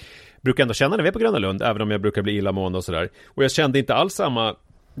brukar ändå känna när vi är på Gröna Lund, även om jag brukar bli illamående och sådär. Och jag kände inte alls samma.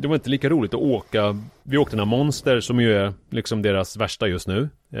 Det var inte lika roligt att åka. Vi åkte den här Monster, som ju är liksom deras värsta just nu.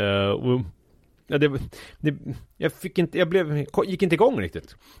 Och jag gick inte igång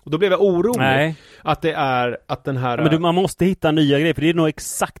riktigt. Och då blev jag orolig att det är att den här. Men man måste hitta nya grejer, för det är nog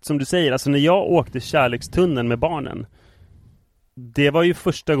exakt som du säger. Alltså när jag åkte kärlekstunneln med barnen, det var ju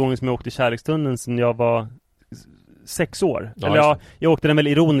första gången som jag åkte kärlekstunneln sedan jag var 6 år. Ja, eller jag åkte den väl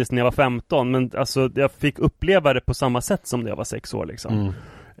ironiskt när jag var 15, men alltså jag fick uppleva det på samma sätt som när jag var 6 år liksom.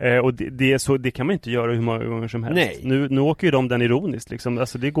 Och det är så, det kan man inte göra hur många gånger som helst. Nej. Nu åker ju de den ironiskt liksom.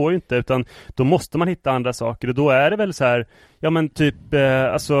 Alltså det går ju inte, utan då måste man hitta andra saker, och då är det väl så här, ja men typ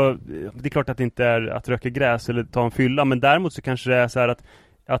alltså det är klart att det inte är att röka gräs eller ta en fylla, men däremot så kanske det är så här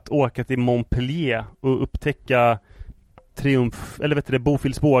att åka till Montpellier och upptäcka Triumf, eller vet du det,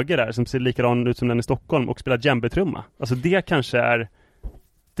 Bofils båge där som ser likadan ut som den i Stockholm, och spela djembetrumma. Alltså det kanske är,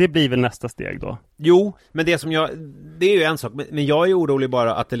 det blir väl nästa steg då. Jo, men det är ju en sak, men jag är orolig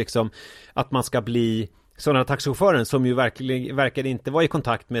bara att det liksom, att man ska bli sådana taxichauffören som ju verkligen verkar inte vara i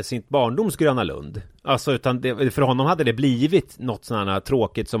kontakt med sitt barndoms Gröna Lund. Alltså utan för honom hade det blivit något sådana här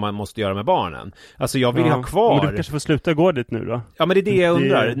tråkigt som man måste göra med barnen. Alltså jag vill ju ha kvar. Men du kanske får sluta gå dit nu då? Ja, men det är det jag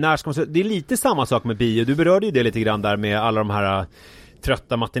undrar. När ska man, det är lite samma sak med bio. Du berörde ju det lite grann där med alla de här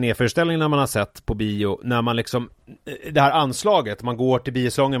trötta matinéföreställningarna man har sett på bio, när man liksom, det här anslaget, man går till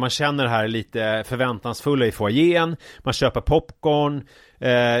biosången, man känner det här lite förväntansfulla i foajén, man köper popcorn,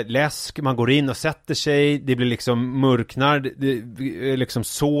 läsk, man går in och sätter sig, det blir liksom mörknar, det liksom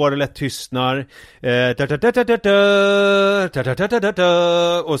sårlet tystnar,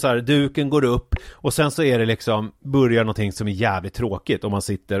 och så här, duken går upp, och sen så är det liksom, börjar någonting som är jävligt tråkigt, och man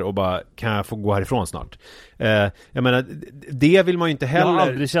sitter och bara, kan jag få gå härifrån snart? Jag menar, det vill man ju inte heller. Jag har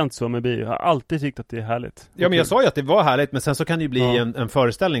aldrig känt så med bio, jag har alltid tyckt att det är härligt. Ja, men jag sa ju att det var härligt, men sen så kan det ju bli en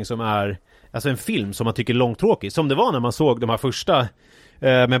föreställning som är, alltså en film som man tycker är långtråkig, som det var när man såg de här första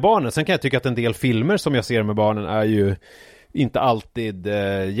med barnen. Sen kan jag tycka att en del filmer som jag ser med barnen är ju inte alltid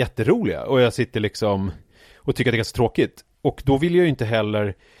jätteroliga. Och jag sitter liksom och tycker att det är ganska tråkigt. Och då vill jag ju inte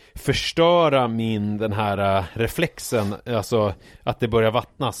heller förstöra den här reflexen, alltså att det börjar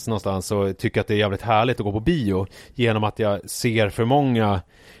vattnas någonstans och tycker att det är jävligt härligt att gå på bio genom att jag ser för många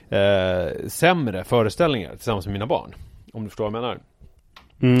sämre föreställningar tillsammans med mina barn. Om du förstår vad jag menar.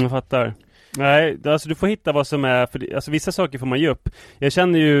 Jag fattar. Nej, alltså du får hitta vad som är, för alltså vissa saker får man ge upp. Jag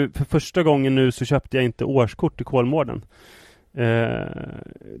känner ju, för första gången nu så köpte jag inte årskort i Kolmården.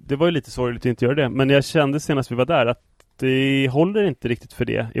 Det var ju lite sorgligt att inte göra det, men jag kände senast vi var där att det håller inte riktigt för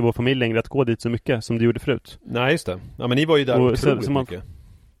det i vår familj längre att gå dit så mycket som det gjorde förut. Nej, just det. Ja, men ni var ju där otroligt mycket.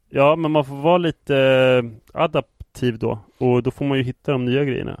 Ja, men man får vara lite adaptiv då. Och då får man ju hitta de nya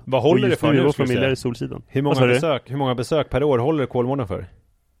grejerna. Vad håller det för nu? Vår familj är i Solsidan. Hur många besök per år håller Kolmården för?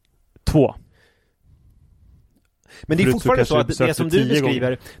 2. Men det är fortfarande så att det som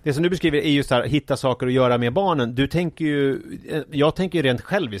du beskriver är ju så här, hitta saker att göra med barnen. Du tänker ju, jag tänker ju rent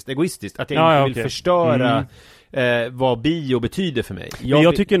själviskt, egoistiskt, att jag inte vill förstöra vad bio betyder för mig.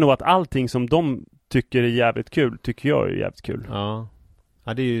 Jag tycker nog att allting som de tycker är jävligt kul, tycker jag är jävligt kul. Ja,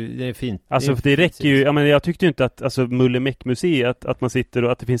 det är fint. Alltså det räcker ju, jag tyckte ju inte att alltså Mullemäck-museet, att man sitter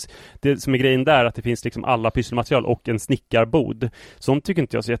och att det finns, det som är grejen där, att det finns liksom alla pysselmaterial och en snickarbod. Sånt tycker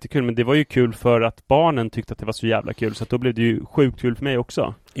inte jag så jättekul, men det var ju kul för att barnen tyckte att det var så jävla kul, så att då blev det ju sjukt kul för mig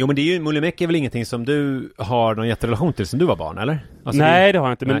också. Jo, men det är ju, Mullemäck är väl ingenting som du har någon jätterelation till som du var barn, eller? Alltså, nej, det har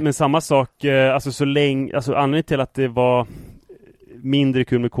jag inte, men samma sak, alltså så länge, alltså anledningen till att det var mindre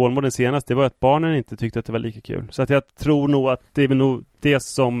kul med Kolmården senast, det var att barnen inte tyckte att det var lika kul. Så att jag tror nog att det är nog det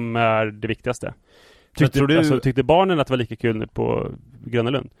som är det viktigaste. Tyckte barnen att det var lika kul nu på Gröna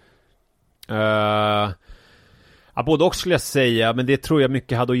Lund? Både och skulle jag säga, men det tror jag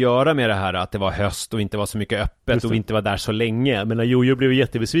mycket hade att göra med det här att det var höst och inte var så mycket öppet och inte var där så länge. Men Jojo blev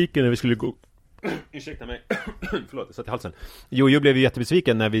jättebesviken när vi skulle gå... Ursäkta mig. Förlåt, jag satt i halsen. Jojo blev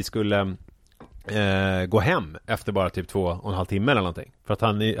jättebesviken när vi skulle gå hem efter bara typ 2,5 timmar eller någonting. För att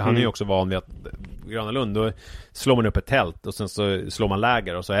han är ju också van vid att Gröna Lund, då slår man upp ett tält och sen så slår man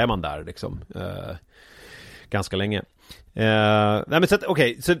läger och så är man där liksom ganska länge. Nej, men så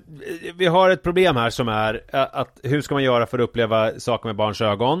vi har ett problem här som är att hur ska man göra för att uppleva saker med barns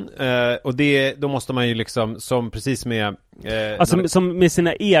ögon, och då måste man ju liksom som precis med som med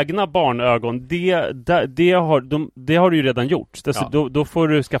sina egna barnögon, det har du ju redan gjort. Alltså, då får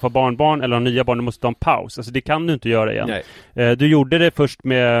du skaffa barnbarn eller nya barn, du måste ta en paus. Alltså det kan du inte göra igen. Du gjorde det först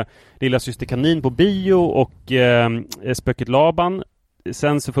med Lilla syster kanin på bio och Spöket Laban.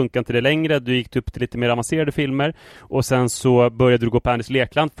 Sen så funkar inte det längre. Du gick upp till lite mer avancerade filmer. Och sen så började du gå på Anders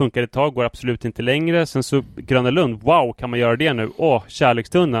Lekland. Funkar ett tag, går absolut inte längre. Sen så Gröna Lund, wow, kan man göra det nu?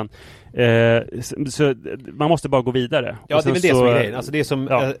 Kärlekstunneln. Så man måste bara gå vidare. Ja, och det är väl det som är grejen. Alltså det är som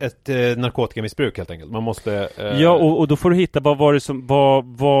ett narkotikamissbruk helt enkelt. Man måste... Ja, och då får du hitta vad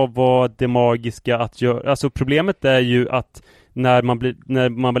var det magiska att göra. Alltså problemet är ju att när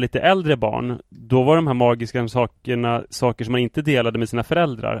man var lite äldre barn, då var de här magiska saker som man inte delade med sina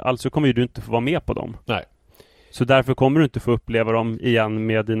föräldrar. Alltså kommer ju du inte få vara med på dem. Nej. Så därför kommer du inte få uppleva dem igen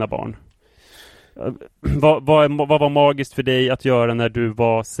med dina barn. Vad var magiskt för dig att göra när du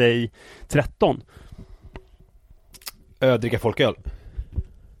var, säg, 13? Dricka folköl.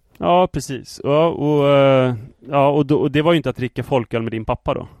 Ja, precis. Och det var ju inte att dricka folköl med din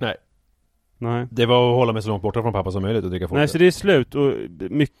pappa då. Nej. Det var att hålla mig så långt borta från pappa som möjligt och dricka folköl. Nej, så det är slut. Och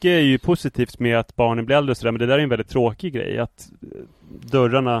mycket är ju positivt med att barnen blir äldre och sådär, men det där är en väldigt tråkig grej, att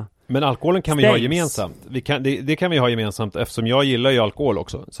dörrarna... Men alkoholen kan vi ha gemensamt. Det kan vi ha gemensamt, eftersom jag gillar ju alkohol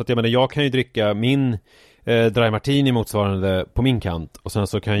också. Så att jag kan ju dricka min dry martini motsvarande på min kant, och sen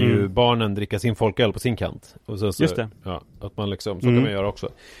så kan ju barnen dricka sin folköl på sin kant. Och så, just det. Ja, att man liksom, så kan man göra också.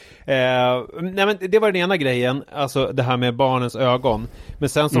 Nej, men det var den ena grejen, alltså det här med barnens ögon. Men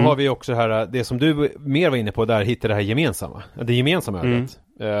sen så har vi också här, det som du mer var inne på där, hitta det här gemensamma. Det gemensamma ögat.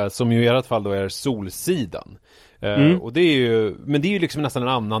 Som ju i ert fall då är Solsidan. Och det är ju, men det är ju liksom nästan en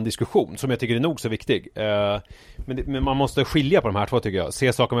annan diskussion som jag tycker är nog så viktig. Men man måste skilja på de här två, tycker jag.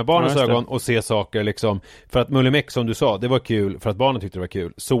 Se saker med barnens ögon och se saker liksom, för att Mullemäck, som du sa, det var kul för att barnen tyckte det var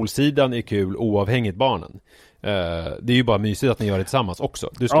kul. Solsidan är kul oavhängigt barnen. Det är ju bara mysigt att ni gör det tillsammans också.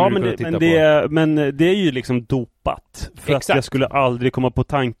 Du skulle men det är ju liksom dopat. För att jag skulle aldrig komma på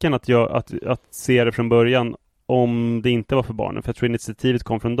tanken att se det från början om det inte var för barnen. För jag tror initiativet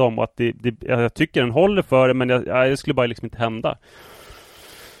kom från dem. Och att jag tycker den håller för det, men det skulle bara liksom inte hända.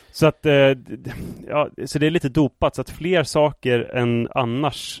 Så att så det är lite dopat. Så att fler saker än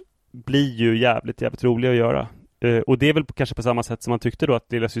annars blir ju jävligt roliga att göra. Och det är väl kanske på samma sätt som man tyckte då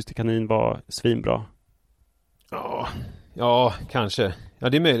att Lilla syster kanin var svinbra. Ja, Ja, kanske. Ja,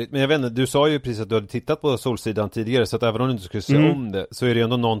 det är möjligt. Men jag vet inte, du sa ju precis att du hade tittat på Solsidan tidigare, så att även om du inte skulle se om det, så är det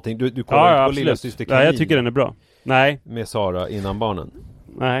ändå någonting. Du kollar inte på Lilla Syster Kanin. Ja, jag tycker den är bra. Nej. Med Sara innan barnen.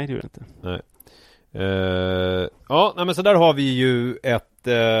 Nej, det gör det inte. Nej. Ja, men så där har vi ju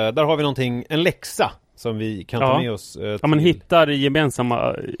där har vi någonting, en läxa som vi kan ta med oss till. Ja, man hittar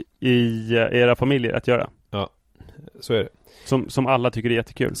gemensamma i era familjer att göra. Ja, så är det. Som alla tycker är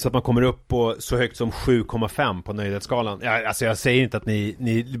jättekul. Så att man kommer upp på så högt som 7,5 på nöjdhetsskalan. Ja, alltså jag säger inte att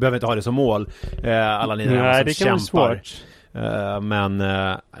ni behöver inte ha det som mål. Alla ni där som det kan kämpar. vara svårt. Men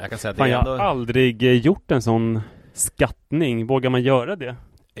jag kan säga att jag ändå... har aldrig gjort en sån skattning. Vågar man göra det?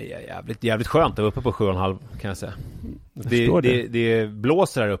 Det är jävligt skönt att vara uppe på 7,5 kan jag säga. Det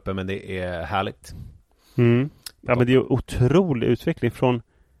blåser här uppe, men det är härligt. Ja, men det är otrolig utveckling från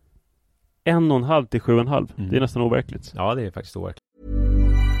 1,5 till 7,5. Det är nästan overkligt. Ja, det är faktiskt overkligt.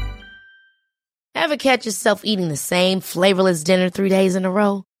 Ever catch yourself eating the same flavorless dinner 3 days in a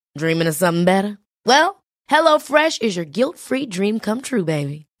row? Dreaming of something better? Well, HelloFresh is your guilt-free dream come true,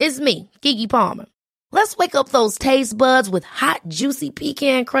 baby. It's me, Keke Palmer. Let's wake up those taste buds with hot, juicy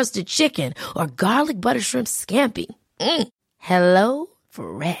pecan-crusted chicken or garlic butter shrimp scampi. Hello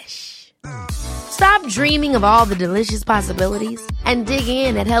Fresh. Stop dreaming of all the delicious possibilities and dig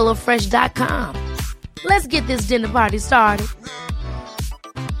in at HelloFresh.com. Let's get this dinner party started.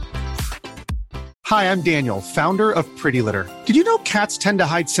 Hi, I'm Daniel, founder of Pretty Litter. Did you know cats tend to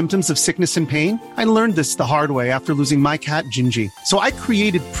hide symptoms of sickness and pain? I learned this the hard way after losing my cat, Gingy. So I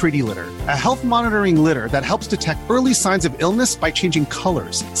created Pretty Litter, a health monitoring litter that helps detect early signs of illness by changing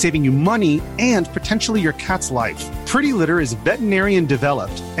colors, saving you money and potentially your cat's life. Pretty Litter is veterinarian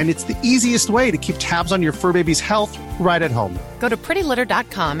developed, and it's the easiest way to keep tabs on your fur baby's health right at home. Go to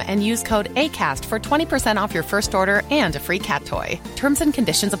prettylitter.com and use code ACAST for 20% off your first order and a free cat toy. Terms and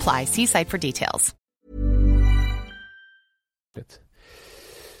conditions apply. See site for details.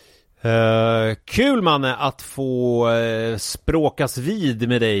 Kul, Manne, att få språkas vid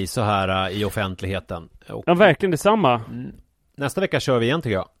med dig så här i offentligheten. Ja, verkligen detsamma. Nästa vecka kör vi igen,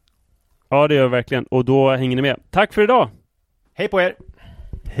 tycker jag. Ja, det gör vi verkligen. Och då hänger ni med. Tack för idag. Hej på er.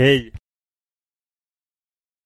 Hej.